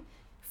coming,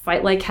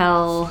 fight like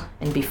hell,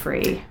 and be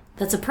free.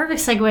 That's a perfect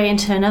segue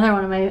into another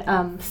one of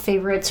my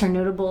favorites or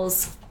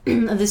notables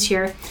of this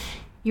year.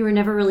 You Were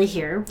Never Really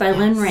Here by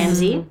Lynn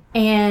Ramsey.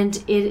 And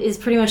it is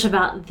pretty much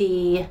about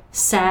the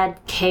sad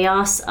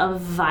chaos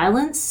of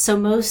violence. So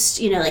most,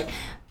 if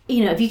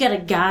you got a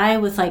guy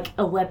with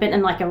a weapon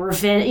and a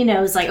revenge,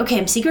 it's like, okay,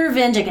 I'm seeking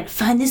revenge. I got to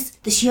find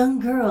this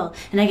young girl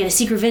and I got to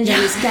seek revenge on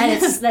this guy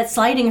that's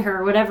slighting her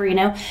or whatever,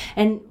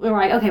 And we're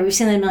like, okay, we've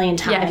seen that a million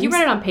times. Yeah, if you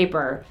read it on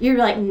paper. You're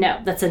like, no,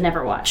 that's a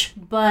never watch.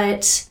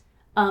 But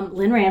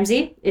Lynn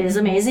Ramsey is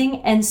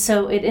amazing, and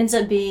so it ends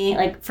up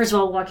being first of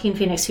all, Joaquin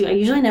Phoenix, who I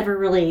usually never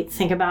really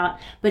think about,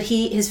 but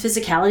his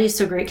physicality is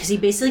so great because he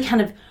basically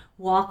kind of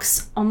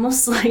walks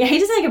almost I hate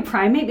to say a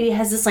primate, but he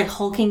has this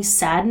hulking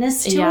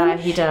sadness to him. Yeah,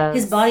 he does.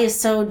 His body is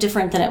so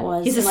different than it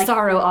was. He's a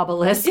sorrow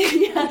obelisk.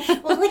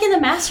 Yeah, well, in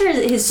The Master,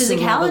 his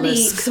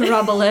physicality,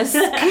 obelisk.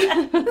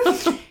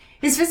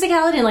 His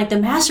physicality in The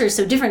Master is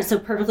so different. It's so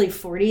perfectly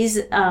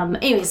 40s.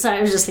 Anyway, so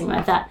I was just thinking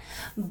about that,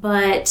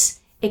 but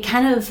it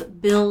kind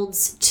of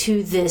builds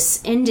to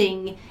this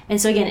ending. And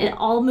so again,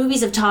 all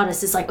movies have taught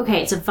us it's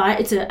okay,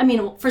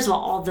 first of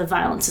all the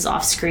violence is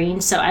off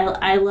screen. So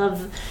I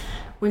love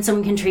when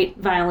someone can treat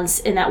violence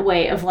in that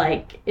way of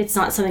it's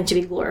not something to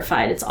be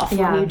glorified. It's awful.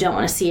 Yeah. You don't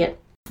want to see it.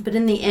 But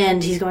in the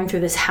end, he's going through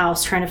this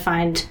house trying to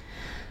find,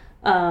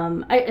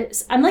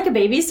 I'm like a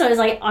baby, so it's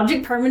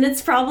object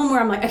permanence problem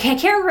where I'm like, okay, I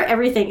can't remember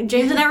everything.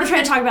 James and I were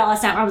trying to talk about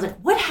last night where I was like,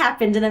 what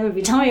happened in that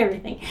movie? Tell me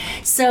everything.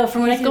 So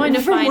from what we can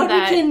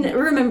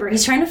remember,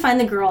 he's trying to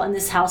find the girl in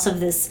this house of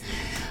this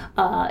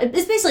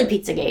it's basically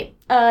Pizzagate.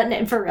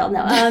 No, for real,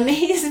 no.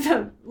 He's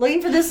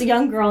looking for this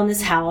young girl in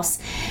this house,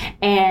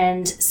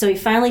 and so he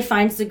finally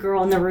finds the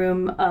girl in the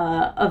room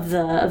of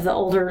the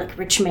older like,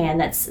 rich man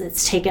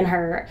that's taken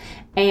her,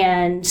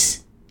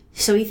 and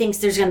so he thinks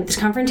there's gonna be this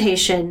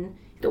confrontation,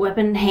 the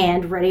weapon in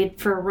hand, ready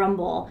for a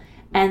rumble,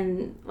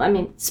 and I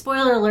mean,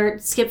 spoiler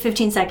alert, skip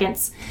 15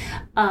 seconds.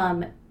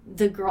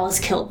 The girl has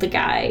killed the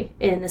guy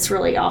in this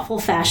really awful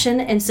fashion,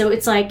 and so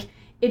it's like.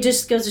 It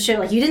just goes to show,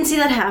 like, you didn't see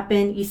that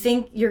happen. You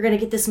think you're going to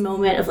get this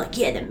moment of, like,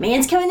 yeah, the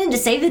man's coming in to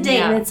save the day.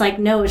 Yeah. And it's like,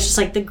 no, it's just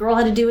like the girl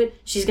had to do it.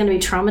 She's going to be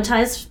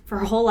traumatized for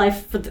her whole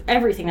life for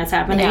everything that's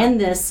happened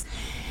and this.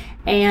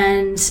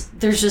 And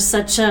there's just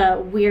such a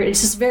weird,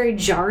 it's just very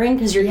jarring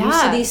because you're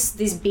used to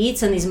these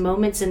beats and these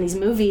moments in these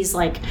movies,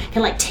 like,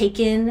 can, like, take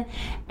in.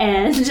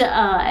 And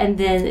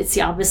then it's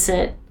the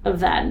opposite of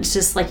that. It's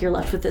just like you're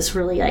left with this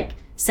really, like,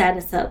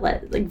 sadness that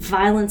like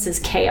violence is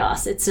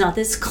chaos. It's not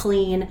this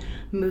clean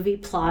movie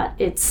plot.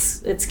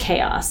 It's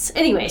chaos.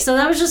 Anyway, so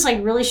that was just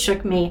like really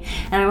shook me,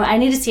 and I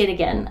need to see it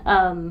again.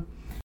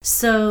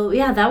 So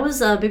yeah, that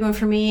was a big one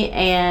for me,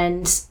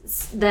 and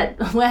that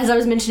as I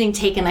was mentioning,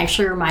 Taken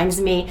actually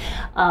reminds me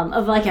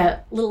of like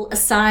a little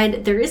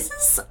aside. There is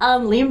this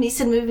Liam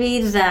Neeson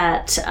movie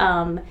that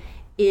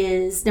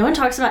is no one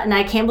talks about, and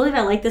I can't believe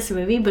I like this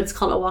movie, but it's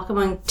called A Walk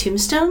Among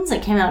Tombstones.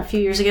 It came out a few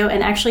years ago,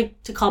 and actually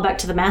to call back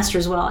to The Master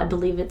as well, I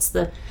believe it's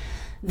the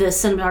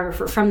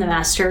cinematographer from The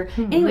Master.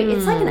 Anyway,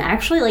 it's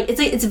like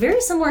it's a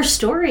very similar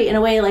story in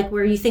a way, like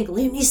where you think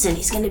Liam Neeson,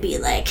 he's going to be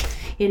like,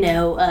 you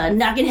know,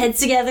 knocking heads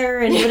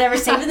together and whatever,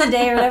 saving the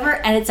day or whatever,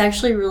 and it's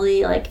actually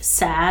really like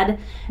sad,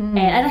 and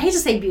I hate to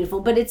say beautiful,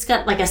 but it's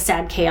got like a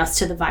sad chaos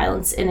to the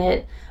violence in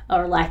it,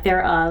 or lack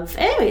thereof.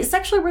 Anyway, it's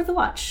actually worth a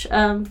watch.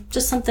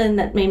 Just something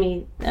that made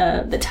me,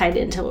 that tied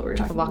into what we were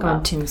talking about. Walk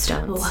Among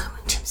Tombstones. Walk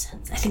Among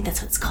Tombstones. I think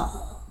that's what it's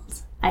called.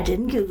 I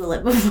didn't Google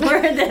it before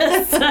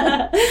this.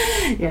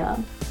 Yeah.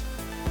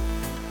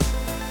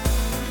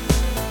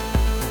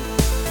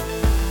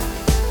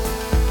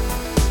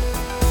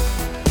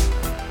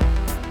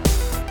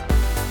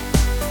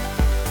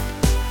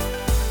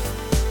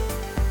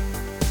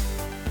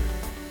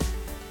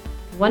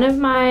 One of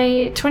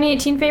my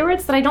 2018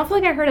 favorites that I don't feel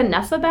like I heard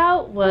enough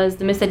about was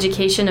The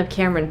Miseducation of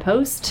Cameron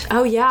Post.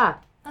 Oh, yeah.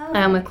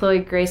 With Chloe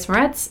Grace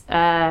Moretz.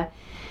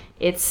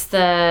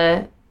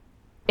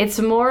 It's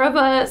more of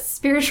a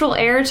spiritual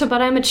heir to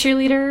But I'm a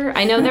Cheerleader.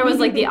 I know there was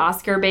like the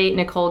Oscar bait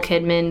Nicole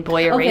Kidman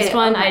Boy Erased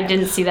one. I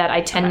didn't see that.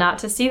 I tend not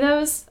to see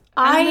those.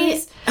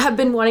 I have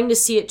been wanting to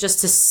see it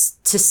just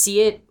to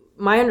see it.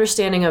 My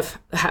understanding of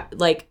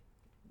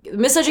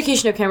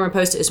Miseducation of Cameron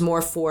Post is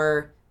more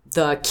for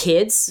the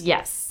kids.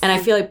 Yes. And I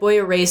feel like Boy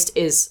Erased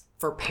is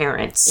for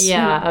parents.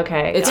 Yeah,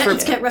 okay.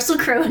 It's got Russell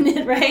Crowe in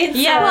it, right?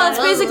 Yeah. Well, it's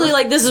basically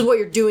like this is what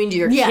you're doing to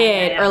your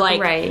kid. Yeah. Or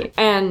like, right.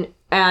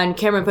 And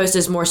Cameron Post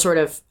is more sort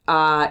of,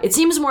 it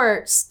seems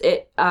more,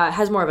 it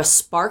has more of a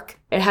spark.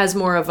 It has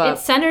more of a... It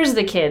centers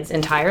the kids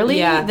entirely.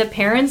 Yeah. The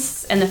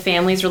parents and the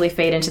families really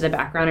fade into the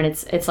background, and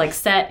it's like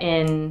set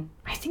in,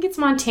 I think it's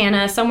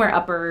Montana, somewhere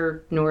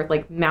upper north,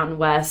 like Mountain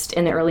West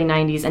in the early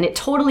 90s, and it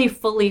totally,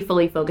 fully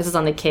focuses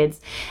on the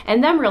kids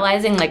and them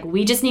realizing, like,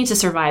 we just need to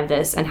survive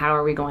this, and how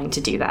are we going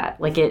to do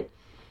that? Like,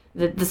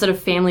 the sort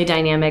of family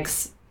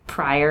dynamics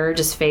prior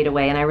just fade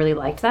away, and I really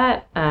liked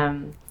that.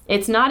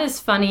 It's not as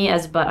funny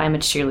as But I'm a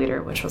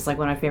Cheerleader, which was like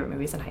one of my favorite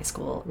movies in high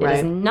school. Right. It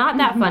is not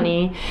that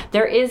funny.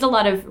 There is a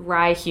lot of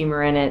wry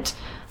humor in it.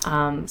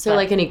 So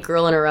like any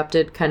Girl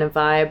Interrupted kind of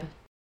vibe?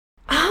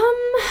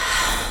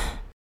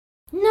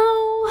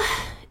 No.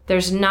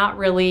 There's not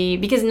really,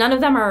 because none of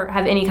them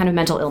have any kind of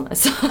mental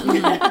illness.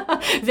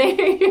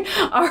 They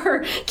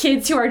are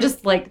kids who are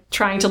just like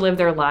trying to live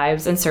their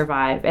lives and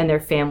survive, and their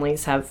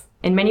families have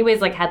in many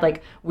ways like had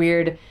like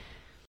weird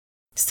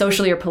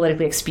socially or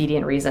politically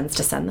expedient reasons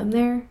to send them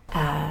there.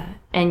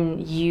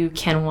 And you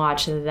can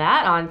watch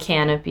that on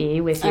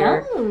Canopy with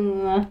your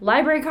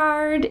library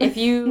card if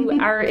you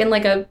are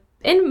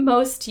in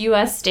most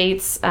U.S.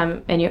 states,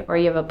 or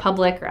you have a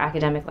public or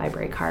academic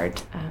library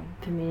card.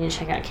 I mean,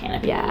 check out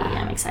Canopy. Yeah,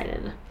 I'm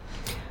excited.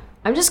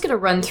 I'm just going to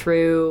run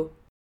through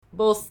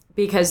both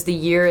because the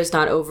year is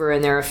not over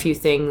and there are a few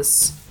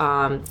things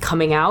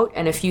coming out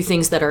and a few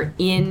things that are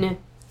in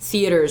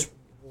theaters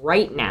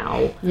right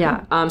now.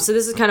 Yeah. So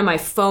this is kind of my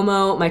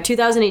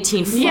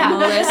 2018 FOMO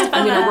list.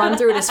 I'm going to run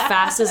through it as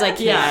fast as I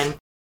can.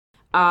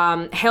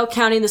 Yeah. Hale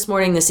County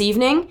this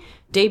evening.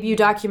 Debut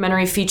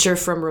documentary feature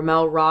from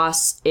Ramel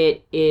Ross.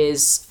 It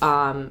is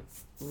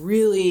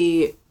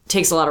really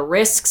takes a lot of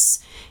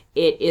risks.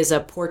 It is a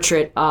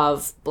portrait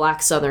of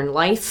Black Southern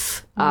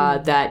life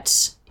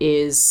that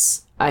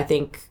is, I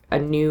think, a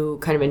new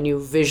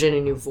vision,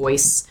 a new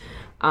voice.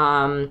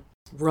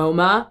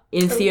 Roma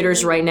in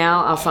theaters right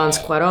now,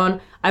 Alfonso Cuarón.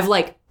 I've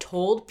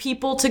told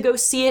people to go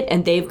see it,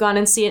 and they've gone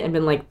and seen it and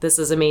been like, "This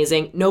is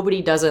amazing."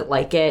 Nobody doesn't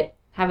like it.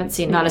 Haven't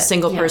seen it. Not a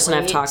single person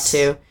I've talked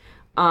to.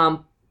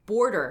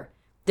 Border.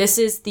 This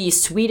is the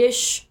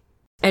Swedish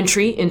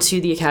entry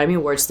into the Academy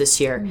Awards this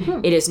year.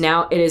 Mm-hmm. It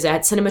is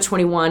at Cinema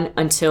 21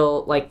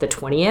 until the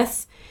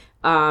 20th.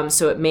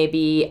 so it may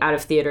be out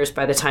of theaters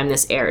by the time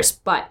this airs.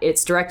 But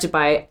it's directed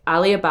by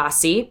Ali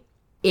Abbasi.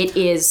 It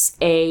is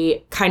a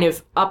kind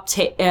of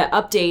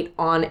update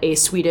on a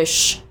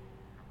Swedish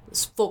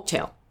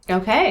folktale.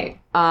 Okay.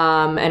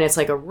 And it's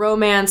like a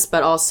romance,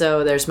 but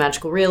also there's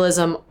magical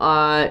realism.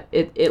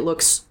 It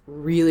looks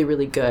really,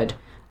 really good.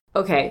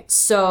 Okay,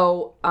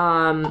 so,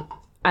 and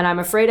I'm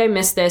afraid I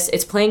missed this.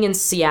 It's playing in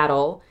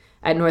Seattle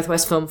at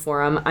Northwest Film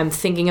Forum. I'm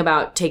thinking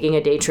about taking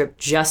a day trip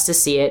just to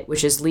see it,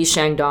 which is Lee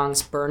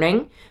Shang-dong's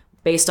Burning,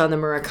 based on the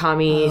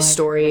Murakami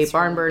story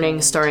Barn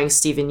Burning, starring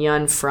Stephen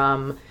Yeun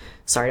from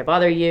Sorry to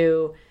Bother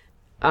You.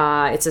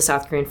 It's a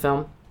South Korean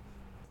film.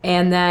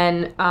 And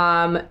then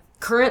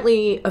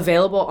currently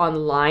available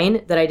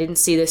online that I didn't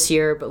see this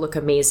year but look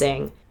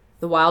amazing.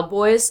 The Wild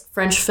Boys,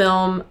 French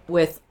film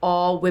with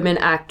all women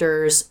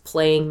actors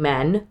playing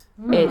men.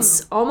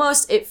 It's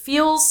almost, it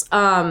feels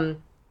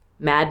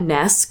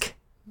Madden-esque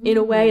in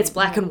a way. It's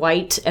black and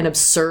white and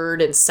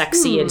absurd and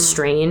sexy and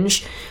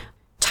strange.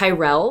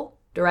 Tyrell,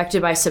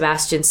 directed by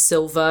Sebastian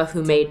Silva,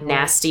 who made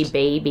Nasty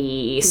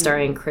Baby,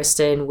 starring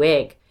Kristen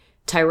Wiig.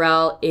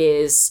 Tyrell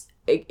is,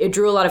 it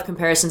drew a lot of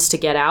comparisons to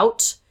Get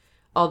Out,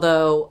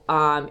 although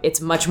it's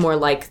much more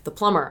like The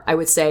Plumber, I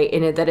would say,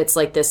 in it that it's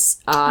like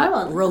this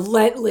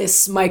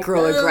relentless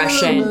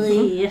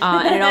microaggression.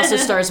 And it also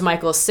stars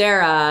Michael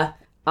Cera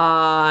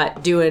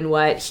doing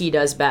what he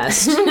does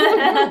best.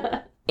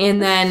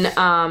 And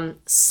then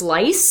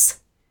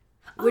Slice,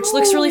 which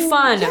looks really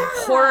fun.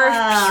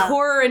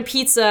 Horror and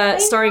pizza,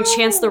 starring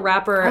Chance the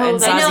Rapper and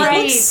Zazie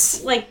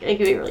Beetz. Like, it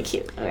could be really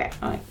cute. Okay.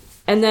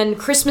 And then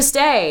Christmas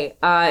Day,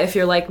 if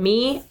you're like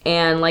me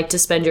and like to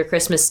spend your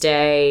Christmas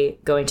Day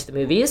going to the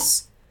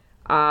movies,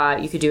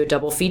 you could do a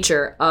double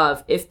feature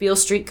of If Beale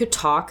Street Could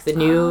Talk, the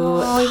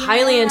new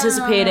highly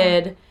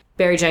anticipated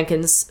Barry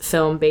Jenkins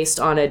film based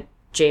on a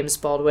James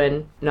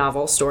Baldwin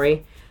novel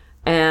story,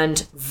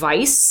 and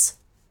Vice,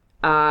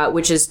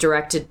 which is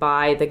directed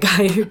by the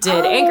guy who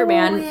did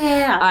Anchorman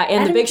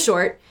and The Big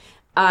Short,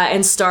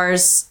 and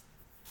stars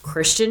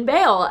Christian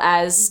Bale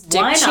as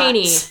Dick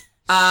Cheney.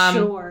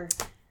 Sure.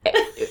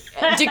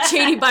 Dick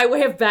Cheney by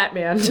way of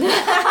Batman.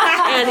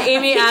 And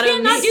Amy Adams. He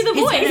cannot do the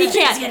voice. He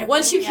can't.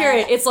 Once you hear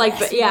it, it's like,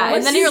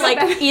 and then you're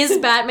like, is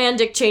Batman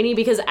Dick Cheney?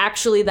 Because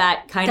actually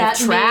that kind of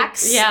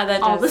tracks.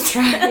 That all the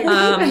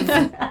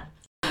tracks.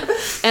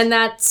 And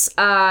that's,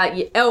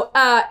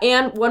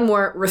 and one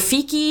more,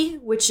 Rafiki,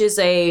 which is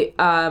a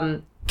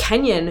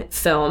Kenyan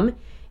film.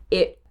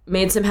 It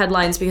made some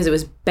headlines because it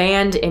was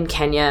banned in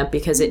Kenya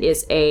because it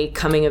is a queer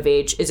coming of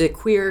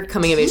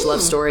age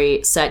love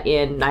story set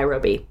in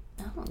Nairobi.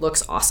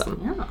 Looks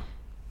awesome. Yeah.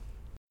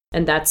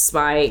 And that's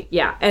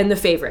and the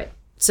favorite.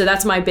 So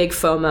that's my big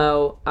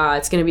FOMO.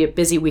 It's going to be a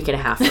busy week and a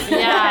half.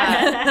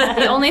 Yeah.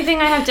 The only thing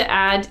I have to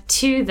add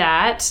to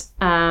that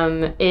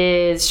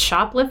is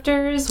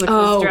Shoplifters, which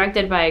was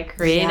directed by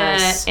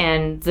Koreeda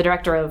and the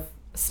director of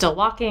Still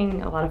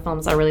Walking, a lot of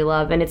films I really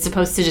love. And it's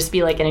supposed to just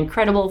be like an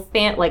incredible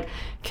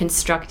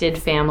constructed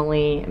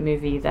family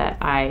movie that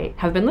I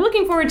have been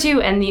looking forward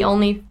to. And the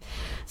only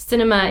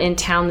cinema in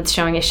town that's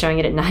showing is showing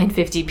it at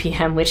 9:50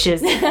 p.m., which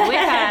is way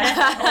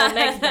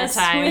past next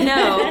time. We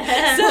know.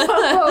 So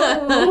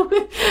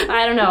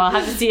I don't know. I'll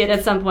have to see it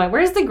at some point.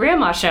 Where's the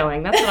grandma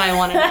showing? That's what I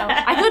want to know.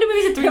 I go to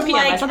movies at 3 p.m.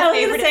 I saw was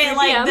going to say,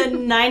 the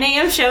 9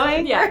 a.m.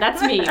 showing? Yeah,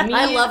 that's me.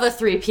 I love a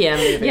 3 p.m.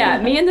 movie.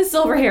 Yeah, me and the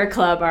Silver Hair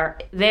Club are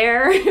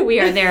there. We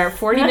are there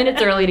 40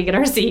 minutes early to get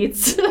our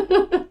seats.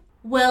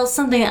 Well,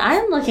 something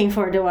I'm looking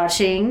forward to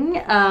watching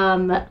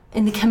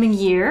in the coming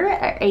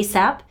year,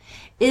 ASAP,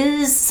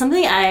 is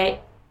something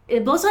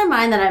it blows my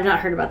mind that I've not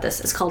heard about this.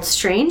 It's called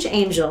Strange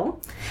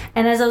Angel.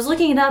 And as I was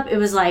looking it up, it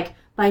was like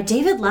by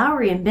David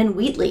Lowery and Ben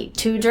Wheatley,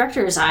 two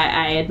directors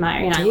I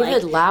admire. And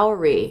David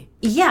Lowery.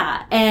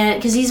 Yeah, and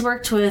because he's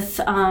worked with,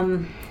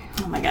 oh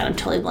my God, I'm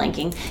totally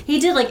blanking.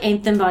 He did like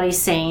Ain't Them Body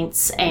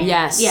Saints and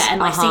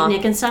and like Saint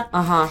Nick and stuff.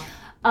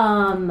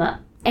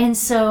 And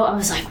so I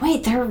was like,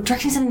 wait, they're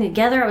directing something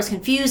together. I was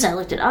confused. I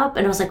looked it up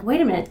and I was like, wait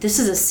a minute, this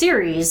is a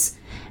series.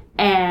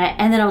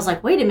 And then I was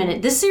like, wait a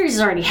minute, this series has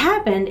already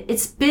happened.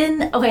 It's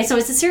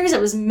a series that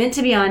was meant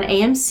to be on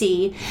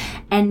AMC,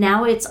 and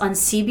now it's on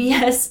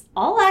CBS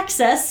All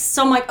Access.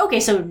 So I'm like, okay,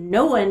 so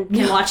no one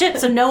can watch it,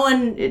 so no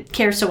one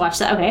cares to watch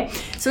that. Okay,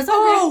 so it's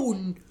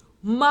on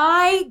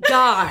my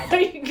God. Are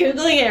you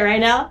Googling it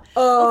right now?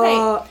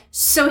 Okay,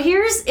 so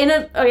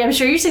I'm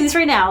sure you're seeing this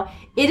right now.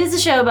 It is a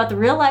show about the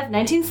real-life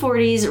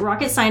 1940s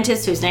rocket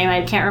scientist, whose name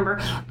I can't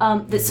remember,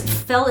 that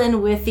fell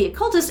in with the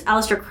occultist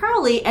Aleister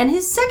Crowley and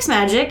his sex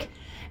magic.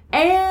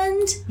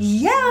 And,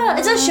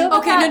 it's a show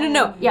about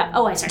No. Yeah,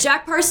 sorry.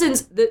 Jack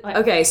Parsons,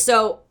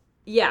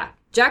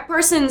 Jack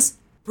Parsons,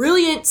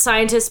 brilliant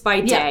scientist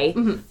by day,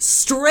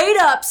 straight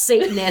up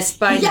Satanist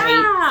by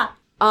night.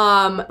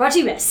 Brought to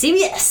you by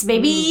CBS,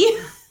 baby.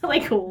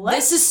 Like, what?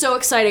 This is so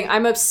exciting.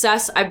 I'm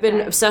obsessed. I've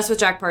been obsessed with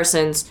Jack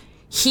Parsons.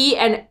 He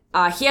has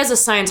a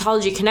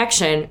Scientology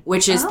connection,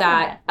 which is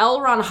that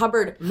L. Ron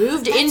Hubbard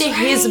moved into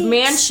his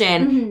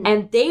mansion,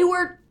 and they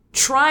were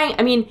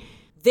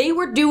they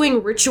were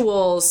doing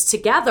rituals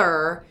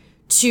together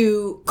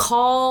to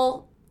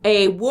call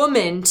a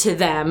woman to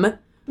them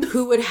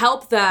who would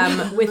help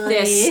them with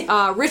this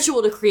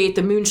ritual to create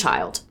the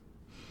Moonchild.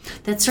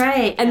 That's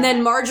right. And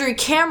then Marjorie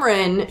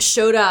Cameron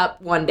showed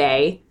up one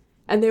day,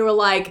 and they were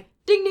like,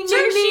 ding, ding,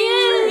 ding,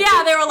 ding.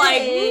 Yeah, they were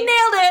like, nailed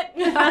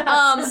it.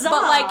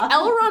 But like,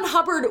 L. Ron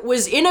Hubbard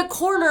was in a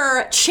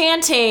corner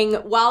chanting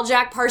while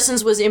Jack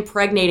Parsons was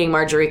impregnating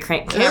Marjorie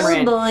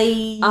Cameron. Oh,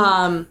 boy.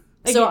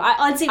 So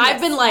Again, I've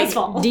been like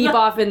deep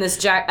off in this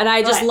Jack, and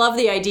I just love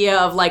the idea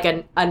of like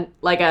a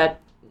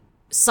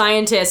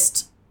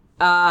scientist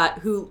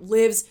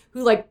who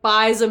like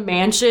buys a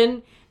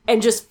mansion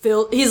and just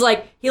filled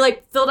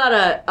out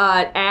a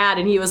ad,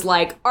 and he was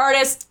like,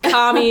 artists,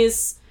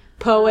 commies,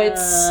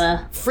 poets,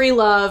 free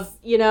love.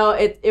 You know,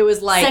 it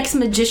was like sex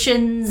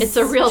magicians. It's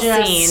a real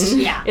scene.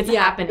 Yeah, it's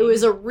happening. It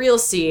was a real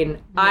scene.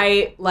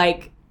 Yeah.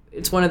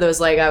 It's one of those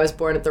like I was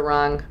clearly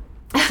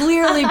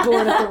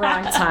born at the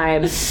wrong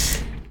time.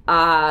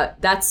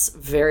 That's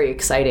very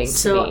exciting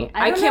to me.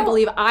 I can't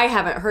believe I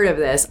haven't heard of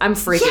this. I'm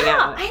freaking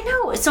out. I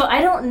know. So I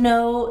don't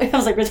know. I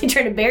was like, were they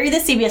trying to bury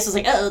this? CBS was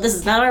like, oh, this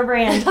is not our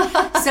brand.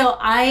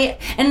 I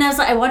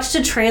watched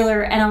a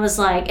trailer and I was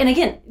like, and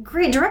again,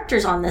 great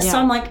directors on this. Yeah. So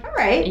I'm like, all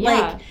right. Yeah.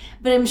 Like,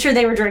 but I'm sure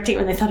they were directing it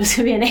when they thought it was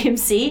going to be an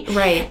AMC.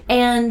 Right.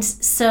 And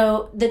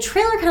so the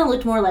trailer kind of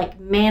looked more like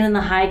Man in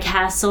the High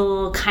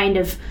Castle, kind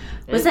of.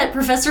 Was that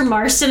Professor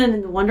Marston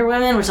in Wonder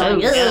Woman? Which I'm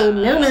like,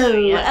 no.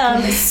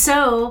 Yeah.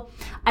 So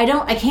I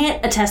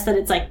can't attest that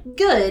it's like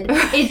good.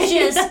 It's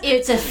just,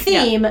 it's a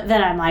theme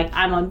that I'm like,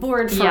 I'm on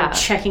board for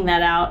checking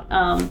that out.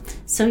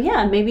 So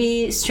yeah,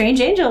 maybe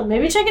Strange Angel,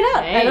 maybe check it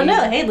out. Hey. I don't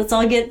know. Hey, let's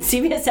all get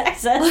CBS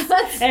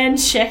Access and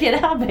check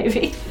it out,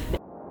 baby.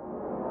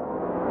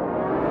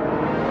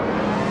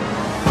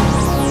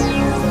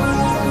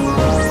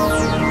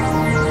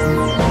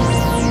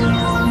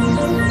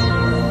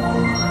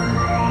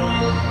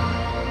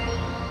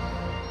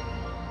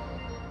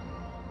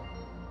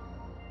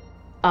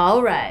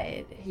 All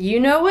right. You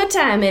know what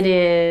time it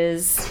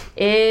is.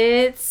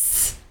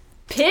 It's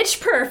Pitch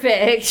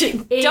Perfect.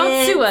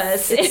 Don't sue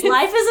us. It's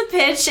life is a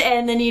pitch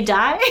and then you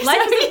die.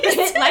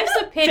 Life's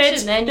a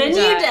pitch and then you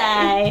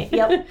die.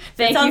 Yep.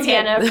 Thank you,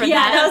 Hannah, for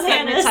that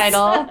segment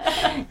title.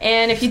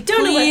 And if you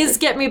don't Please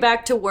get me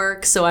back to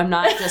work so I'm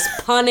not just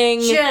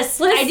punning.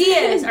 Just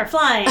ideas are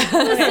flying.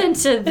 Listen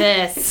to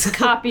this.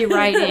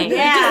 Copywriting.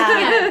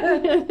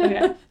 Yeah.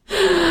 Okay.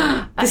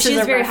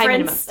 She's very high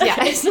minimum.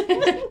 Yeah.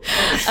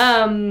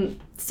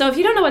 So if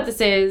you don't know what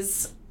this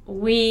is,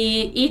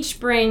 we each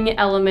bring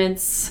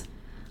elements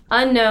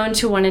unknown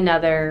to one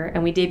another,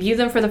 and we debut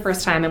them for the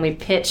first time, and we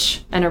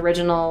pitch an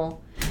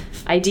original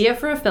idea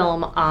for a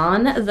film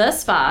on the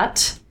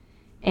spot.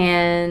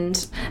 And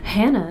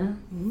Hannah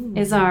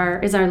is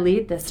our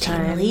lead this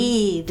time.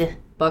 Lead.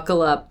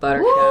 Buckle up,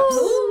 buttercups.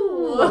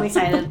 Ooh, I'm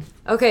excited.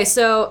 Okay,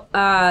 so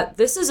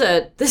this is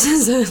a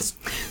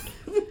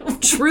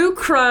true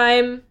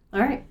crime.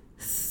 All right.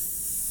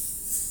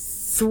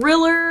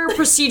 Thriller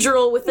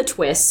procedural with a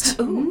twist.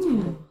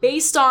 Ooh.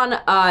 Based on,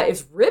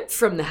 it's ripped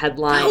from the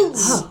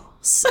headlines.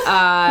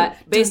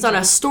 Based on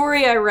a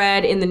story I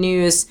read in the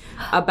news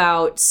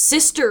about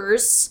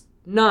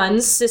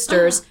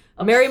nuns,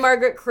 Mary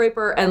Margaret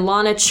Creeper and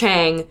Lana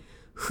Chang,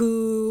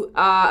 who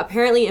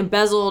apparently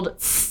embezzled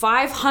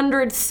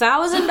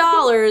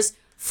 $500,000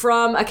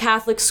 from a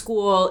Catholic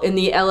school in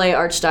the LA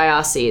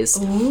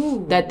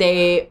Archdiocese that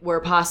they were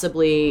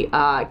possibly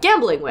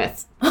gambling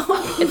with at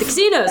the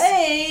casinos.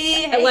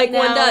 Hey, like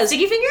one does.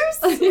 Sticky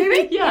fingers?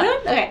 Maybe? Yeah.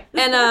 Okay.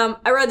 And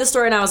I read the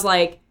story and I was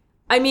like,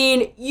 I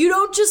mean, you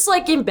don't just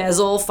like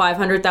embezzle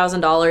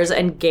 $500,000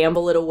 and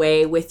gamble it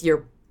away with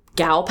your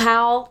gal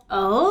pal.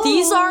 Oh.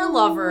 These are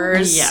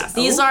lovers. Yes.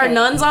 These are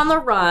nuns on the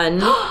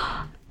run.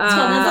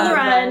 Nuns on the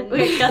Run.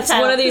 It's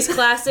one of these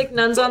classic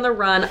Nuns on the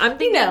Run. I'm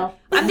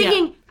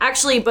thinking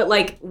actually, but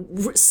like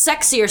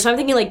sexier. So I'm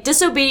thinking like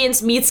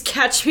Disobedience meets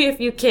Catch Me If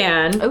You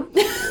Can. Oh.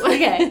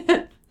 Okay.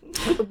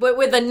 But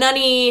with a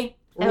nunny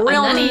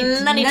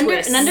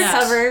twist. An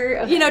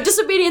undercover. You know,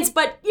 Disobedience,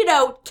 but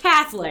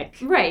Catholic.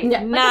 Right.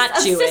 Yeah, not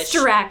a Jewish.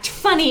 Sister Act.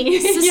 Funny.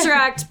 Sister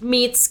Act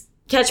meets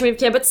Catch Me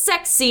If You Can, but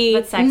sexy.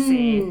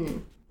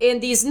 And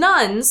these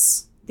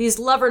nuns. These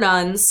lover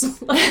nuns,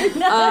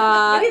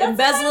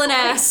 embezzling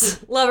ass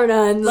lover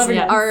nuns,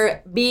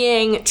 are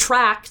being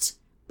tracked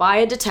by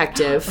a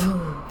detective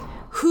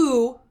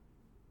who,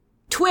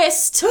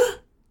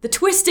 the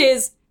twist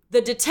is,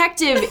 the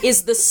detective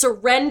is the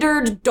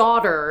surrendered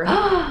daughter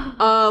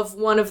of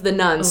one of the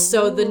nuns.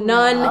 So the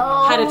nun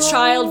had a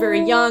child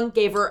very young,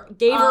 gave her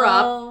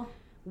up,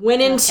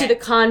 went into the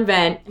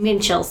convent. I'm getting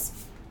chills.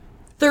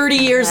 30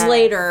 years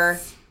later...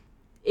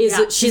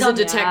 she's a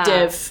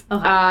detective.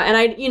 Okay. And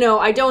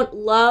I don't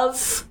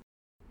love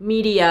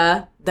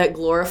media that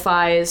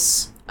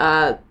glorifies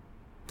the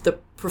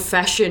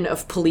profession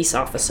of police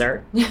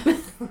officer.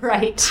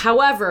 Right.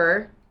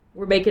 However,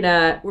 we're making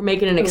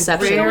an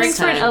exception. Going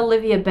for an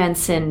Olivia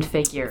Benson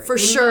figure. For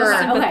sure.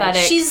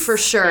 Sympathetic. She's for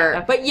sure. Yeah,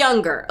 okay. But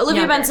younger.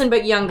 Olivia Benson,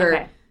 but younger.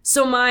 Okay.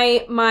 So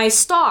my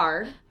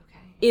star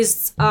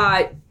is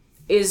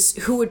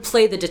who would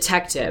play the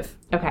detective.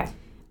 Okay.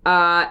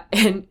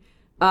 And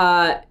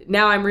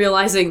now I'm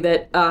realizing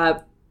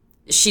that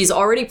she's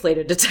already played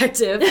a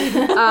detective.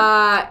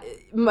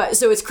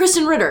 So it's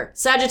Kristen Ritter,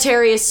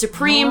 Sagittarius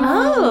Supreme.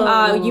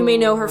 You may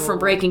know her from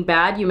Breaking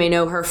Bad. You may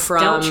know her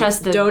from Don't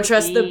Trust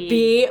the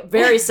Bee.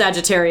 Very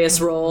Sagittarius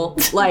role.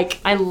 Like,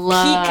 I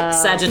love peak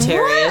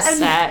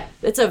Sagittarius.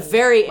 It's a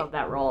very... love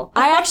that role.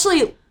 I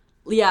actually,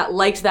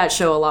 liked that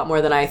show a lot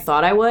more than I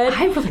thought I would.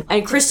 I really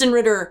and Kristen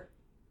Ritter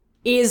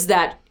is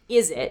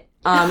it.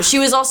 She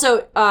was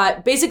also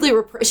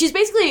she's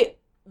basically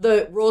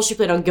the role she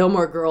played on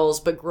Gilmore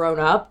Girls, but grown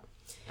up.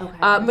 Okay.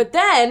 But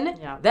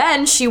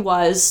then she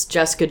was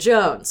Jessica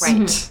Jones.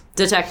 Right.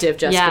 Detective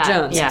Jessica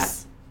Jones. Yeah.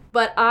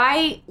 But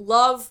I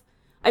loved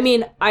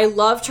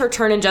her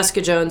turn in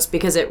Jessica Jones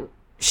because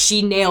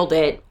she nailed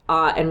it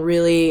and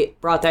really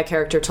brought that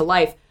character to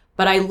life.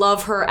 But I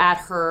love her at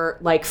her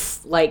like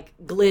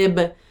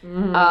glib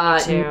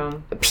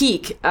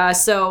peak.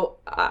 So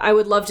I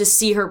would love to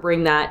see her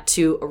bring that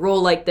to a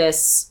role like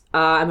this.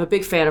 I'm a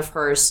big fan of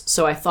hers,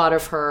 so I thought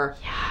of her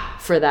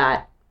for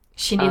that.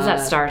 She needs that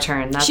star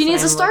turn. That's she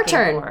needs what a star I'm looking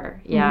turn.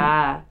 for.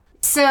 Yeah.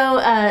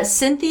 So,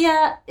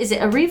 Cynthia, is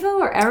it Erivo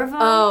or Erivo?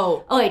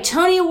 Oh. wait,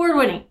 Tony Award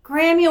winning,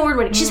 Grammy Award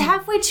winning. She's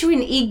halfway to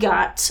an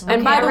EGOT.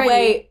 And by the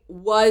way,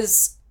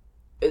 was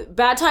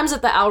Bad Times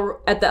at the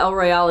El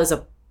Royale is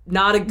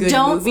not a good movie.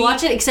 Don't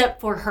watch it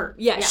except for her.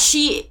 Yeah.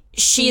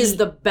 She is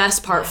the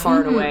best part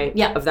far and away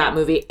of that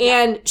movie.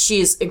 And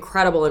she's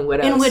incredible in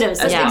Widows. In Widows,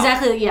 that's well.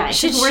 exactly,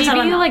 Should she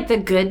be like the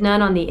good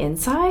nun on the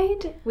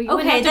inside?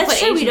 Okay,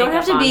 that's true. We don't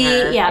have to be,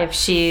 if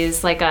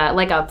she's like a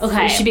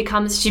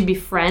she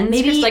befriends.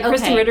 Maybe, like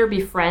Kristen Ritter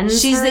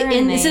befriends. She's her the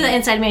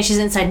inside man. She's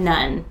inside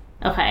nun.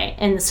 Okay,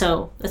 and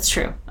so that's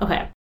true.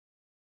 Okay.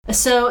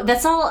 So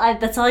that's all I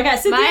got.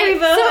 Cynthia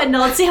Erivo, and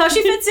let's see how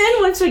she fits in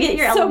once we get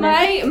your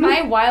element. So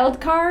my wild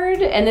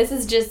card, and this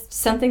is just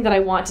something that I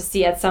want to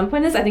see at some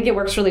point. I think it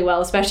works really well,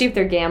 especially if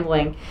they're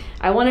gambling.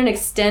 I want an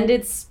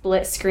extended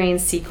split screen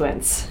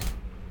sequence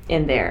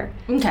in there.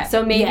 Okay.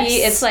 So maybe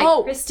it's like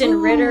Kristen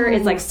Ritter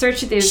is like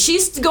searching through.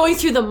 She's going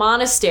through the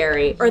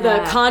monastery or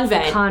the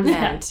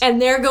convent.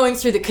 And they're going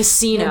through the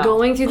casino. They're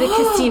going through the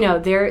casino.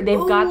 They've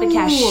got the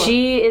cash.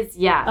 She is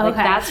like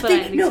that's what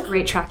I think is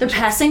great track. They're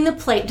passing the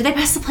plate. Do they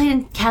pass the plate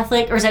in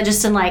Catholic or is that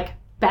just in like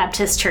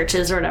Baptist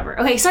churches or whatever?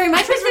 Okay, sorry,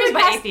 my church was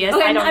by atheists.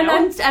 Okay, I don't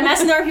know. I'm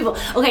asking the other people.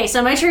 Okay,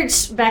 so my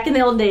church back in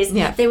the old days,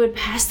 Yeah. they would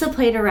pass the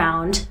plate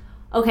around.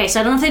 Okay, so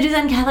I don't know if they do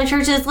that in Catholic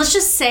churches. Let's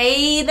just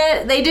say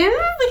that they do,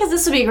 because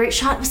this would be a great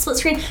shot of split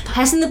screen.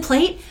 Passing the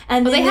plate,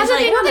 and they have like,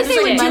 I don't think They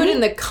would do it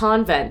in the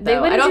convent,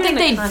 though. I don't think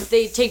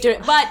they take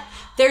it. But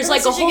there's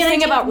like a whole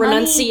thing about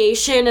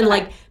renunciation and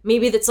like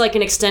maybe that's like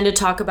an extended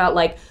talk about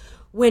like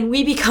when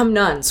we become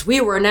nuns, we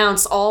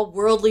renounce all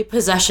worldly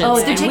possessions. Oh,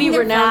 they're taking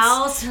their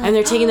vows, and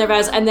they're taking their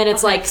vows, and then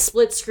it's like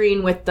split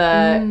screen with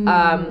the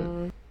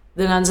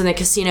nuns in the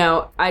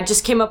casino. I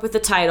just came up with the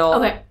title.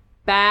 Okay.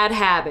 Bad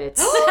Habits.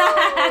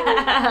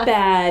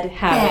 Bad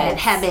habits. Bad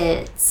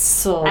habits.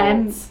 So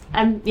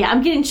I'm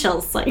getting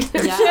chills. Like,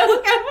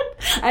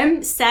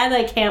 I'm sad that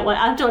I can't.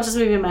 I have to watch this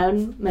movie in my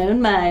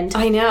own mind.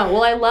 I know.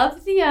 Well, I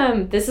love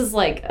the this is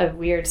like a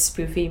weird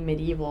spoofy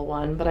medieval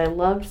one, but I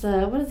loved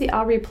what is the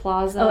Aubrey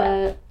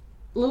Plaza?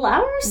 Little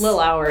Hours?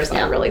 Little Hours.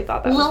 Yeah. I really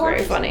thought that was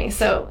very funny.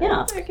 So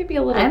yeah, there could be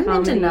a little I'm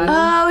comedy. into nuns.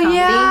 Oh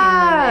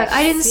yeah,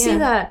 I didn't see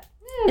that.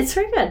 It's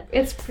very good.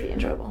 It's pretty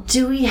enjoyable.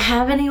 Do we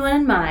have anyone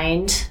in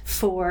mind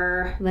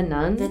for the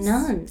nuns? The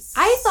nuns.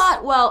 I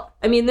thought. Well,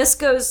 I mean, this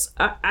goes.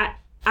 I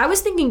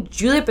was thinking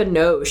Juliette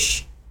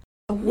Binoche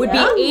would be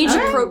age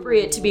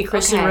appropriate to be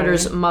Kristen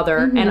Ritter's mother,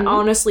 and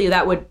honestly,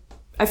 that would.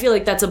 I feel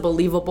like that's a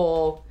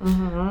believable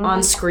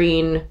on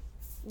screen.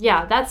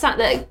 Yeah, that's not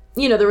that.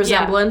 The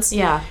resemblance.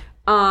 Yeah.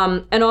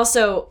 And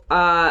also,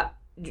 I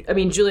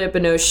mean, Juliette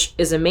Binoche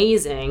is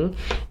amazing.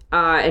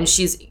 And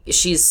she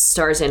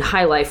stars in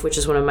High Life, which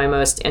is one of my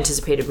most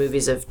anticipated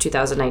movies of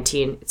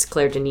 2019. It's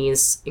Claire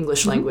Denis'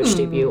 English language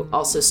debut,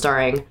 also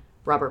starring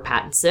Robert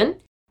Pattinson.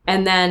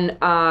 And then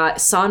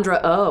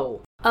Sandra Oh.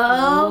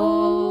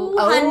 Oh,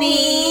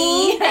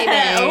 honey.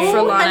 Baby.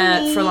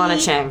 For Lana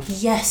Chang.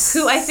 Yes.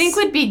 Who I think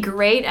would be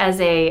great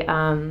as a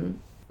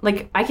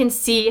like I can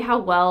see how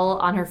well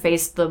on her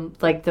face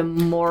the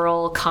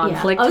moral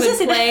conflict would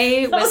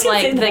play with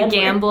like the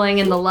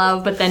gambling and the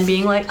love, but then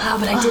being like,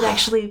 but I did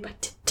actually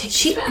take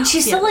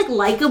she's so like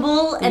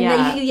likable, and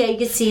then you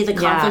can see the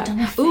conflict on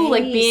her face. Ooh,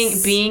 like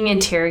being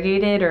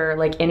interrogated or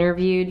like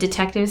interviewed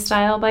detective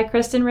style by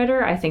Kristen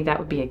Ritter. I think that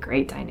would be a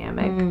great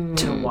dynamic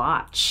to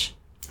watch.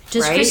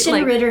 Does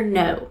Kristen Ritter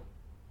know?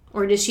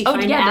 Or does she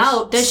find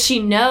out? Does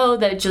she know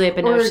that Juliette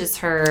Binoche is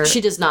her?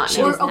 She does not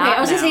know. I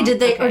was gonna say,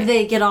 did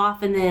they get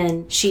off and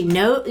then she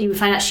know? You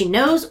find out she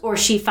knows, or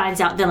she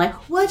finds out then like,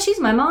 what? She's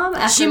my mom.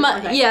 She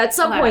must. Yeah, at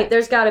some point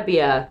there's got to be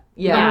a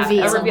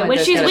reveal.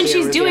 When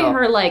she's doing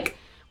her like.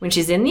 When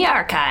she's in the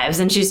archives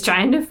and she's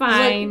trying to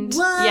find,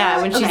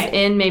 when she's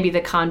in maybe the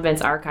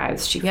convent's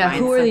archives, she finds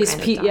who are these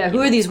people? Yeah,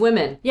 who are these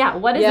women? Yeah,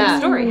 what is their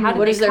story? How did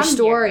what is their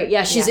story? Here?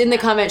 Yeah, she's in the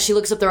convent. She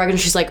looks up the record and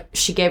she's like,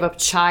 she gave up a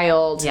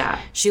child.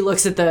 Yeah, she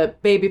looks at the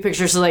baby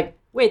picture. She's like,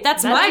 Wait,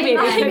 that's my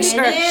baby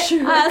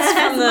picture. That's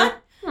from the.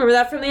 Remember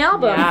that from the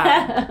album?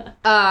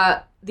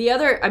 Yeah. The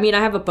other, I mean, I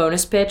have a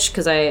bonus pitch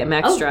because I am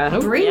extra.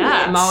 Bring it.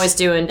 I'm always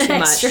doing too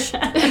much.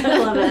 I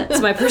love it. It's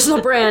my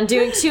personal brand,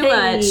 doing too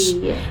much.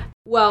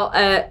 Well,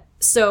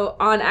 so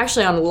on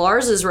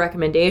Lars's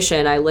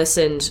recommendation, I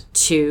listened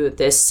to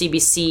this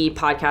CBC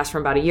podcast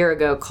from about a year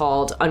ago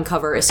called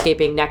Uncover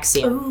Escaping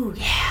NXIVM. Ooh,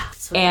 yeah.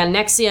 And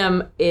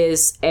NXIVM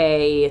is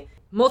a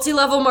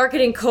multi-level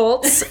marketing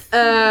cult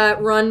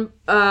run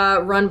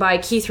by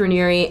Keith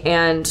Raniere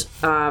and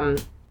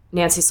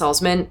Nancy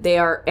Salzman. They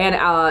are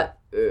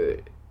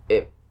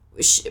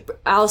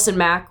Allison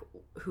Mack,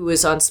 who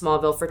was on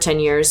Smallville for 10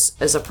 years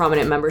as a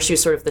prominent member. She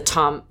was sort of the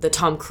Tom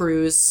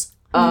Cruise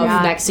of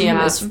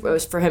NXIVM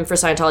was for him for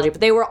Scientology.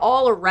 But they were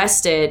all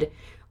arrested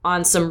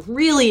on some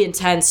really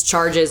intense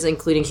charges,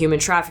 including human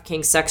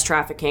trafficking, sex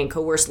trafficking,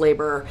 coerced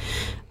labor,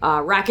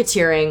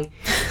 racketeering.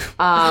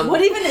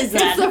 What even is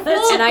that?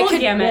 And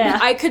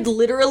I could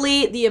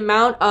literally, the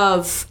amount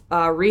of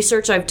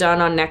research I've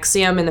done on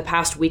NXIVM in the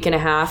past week and a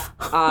half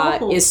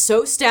is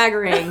so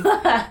staggering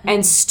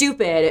and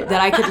stupid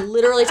that I could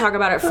literally talk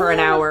about it for an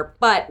hour.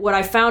 But what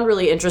I found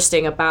really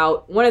interesting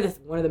about one of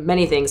the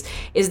many things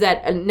is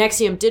that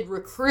NXIVM did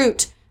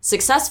recruit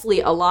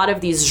successfully a lot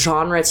of these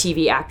genre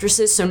TV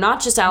actresses. So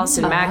not just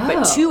Allison Mack,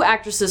 but 2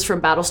 actresses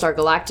from Battlestar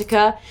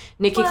Galactica,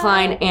 Nikki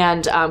Klein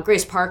and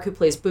Grace Park, who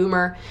plays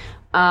Boomer.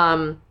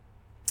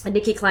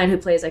 Nikki Klein, who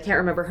plays, I can't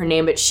remember her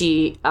name, but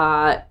she's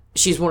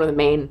one of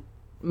the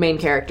main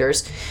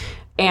characters.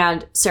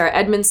 And Sarah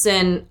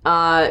Edmondson,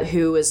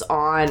 who is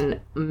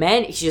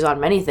she's on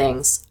many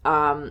things,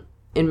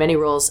 in many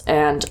roles,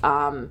 and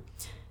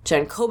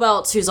Jen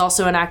Cobalt, who's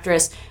also an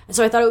actress. And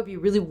so I thought it would be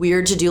really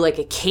weird to do like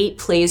a Kate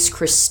Plays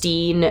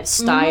Christine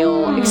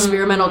style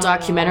experimental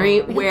documentary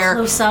where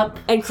close up.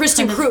 And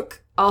Kristen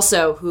Crook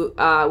also, who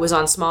was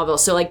on Smallville.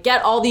 So like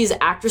get all these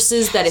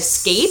actresses that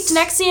escaped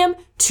NXIVM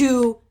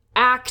to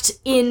act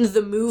in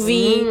the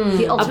movie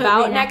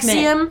about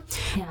NXIVM.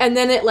 Yeah. And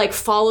then it like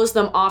follows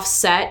them off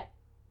set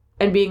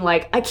and being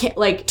like, I can't,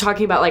 like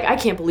talking about like, I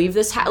can't believe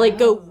this, like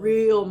go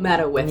real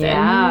meta with it.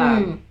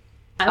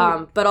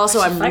 But also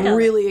I'm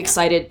really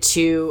excited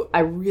I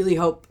really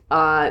hope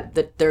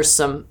that there's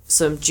some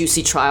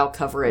juicy trial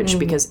coverage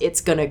because it's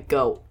gonna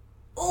go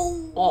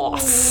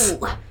off.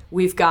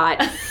 We've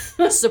got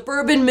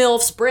suburban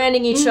MILFs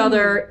branding each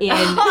other in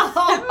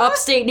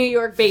upstate New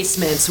York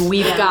basements.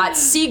 We've got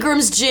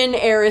Seagram's gin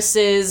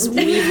heiresses.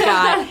 We've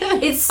got...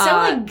 It's so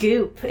like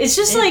Goop. It's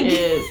just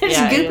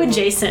it's Goop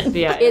adjacent.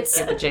 Yeah, it's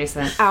Goop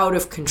adjacent. Out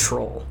of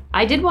control.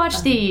 I did watch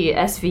the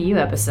SVU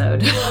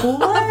episode.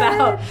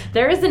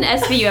 There is an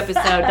SVU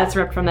episode that's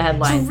ripped from the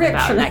headlines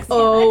about next year.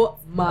 Oh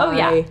my. Oh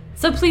yeah.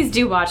 So please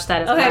do watch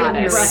that as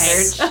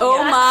right. Oh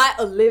my,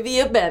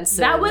 Olivia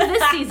Benson. That was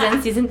this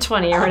season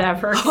 20 or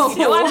whatever. Oh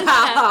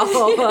wow.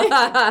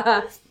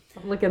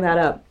 I'm looking that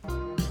up.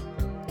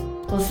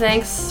 Well,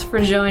 thanks for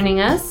joining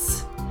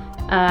us.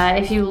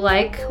 If you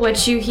like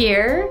what you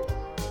hear,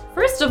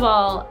 first of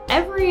all,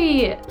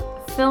 every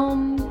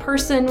film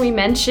person we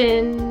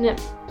mention,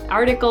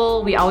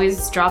 article, we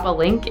always drop a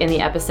link in the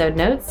episode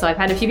notes. So I've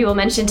had a few people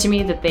mention to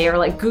me that they are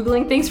like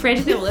Googling things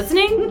frantically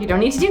listening. You don't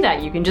need to do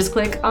that. You can just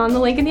click on the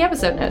link in the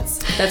episode notes.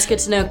 That's good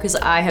to know because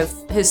I have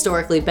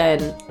historically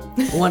been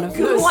one of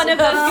those. One of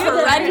those.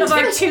 One of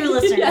our 2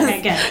 listeners. Yes.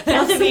 Okay, good.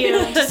 Both of you,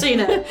 just so you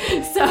know.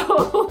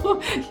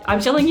 So I'm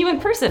telling you in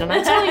person and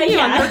I'm telling you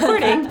on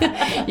recording.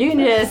 You can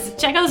just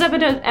check out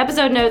those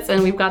episode notes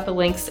and we've got the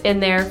links in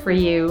there for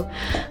you.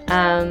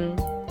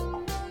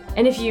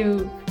 And if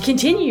you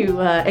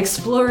continue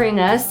exploring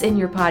us in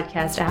your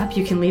podcast app,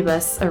 you can leave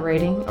us a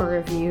rating or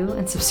review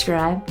and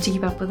subscribe to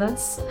keep up with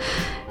us.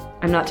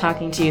 I'm not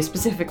talking to you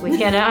specifically,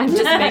 Hannah. I'm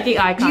just making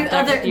eye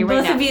contact with you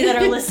right now. Both of you that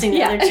are listening,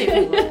 the other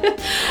 2.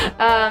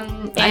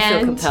 I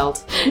feel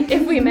compelled.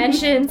 If we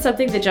mention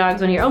something that jogs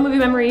one of your own movie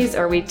memories,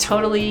 or we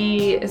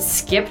totally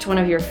skipped one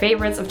of your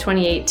favorites of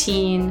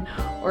 2018,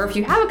 or if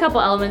you have a couple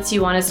elements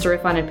you want us to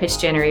riff on in Pitch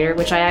Generator,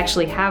 which I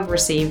actually have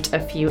received a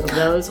few of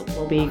those,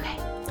 we'll be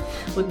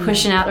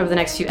pushing out over the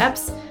next few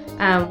eps.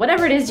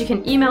 Whatever it is, you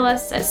can email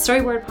us at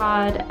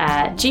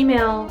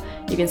storyboardpod@gmail.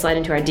 You can slide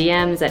into our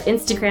DMs at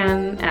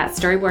Instagram at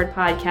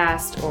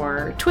storyboardpodcast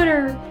or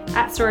Twitter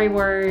at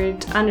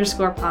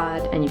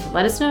storyboard_pod, and you can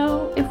let us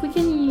know if we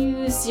can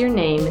use your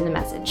name in the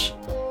message.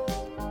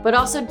 But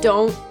also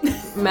don't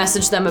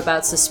message them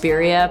about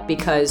Suspiria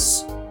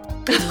because...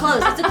 It's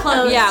closed. It's a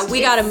close. Yeah, we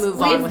gotta move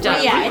on with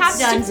it. Yeah, it's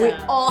done. We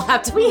all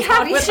have to move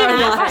on with our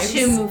lives.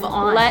 To move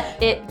on.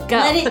 Let it go.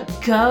 Let it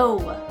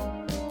go.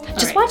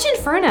 Just watch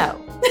Inferno.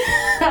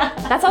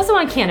 That's also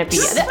on Canopy.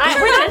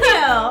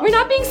 We're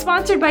not being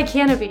sponsored by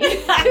Canopy.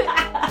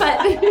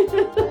 But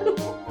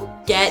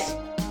get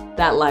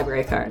that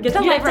library card. Get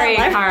that library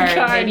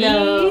card, baby.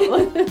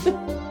 No.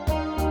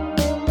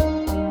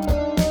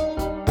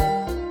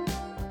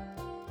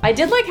 I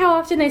did like how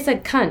often they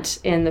said cunt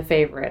in The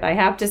Favorite. I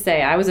have to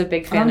say, I was a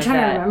big fan of trying to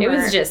that. It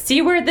remember. was just,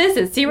 see where this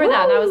is, see where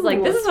that. And I was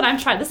like, this is how I'm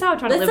trying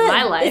to live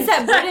my life. It's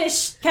that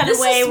British kind of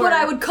This way is what where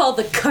I would call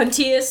the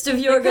cuntiest of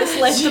Yorgos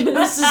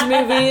Lanthimos'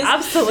 movies.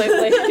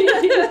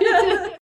 Absolutely.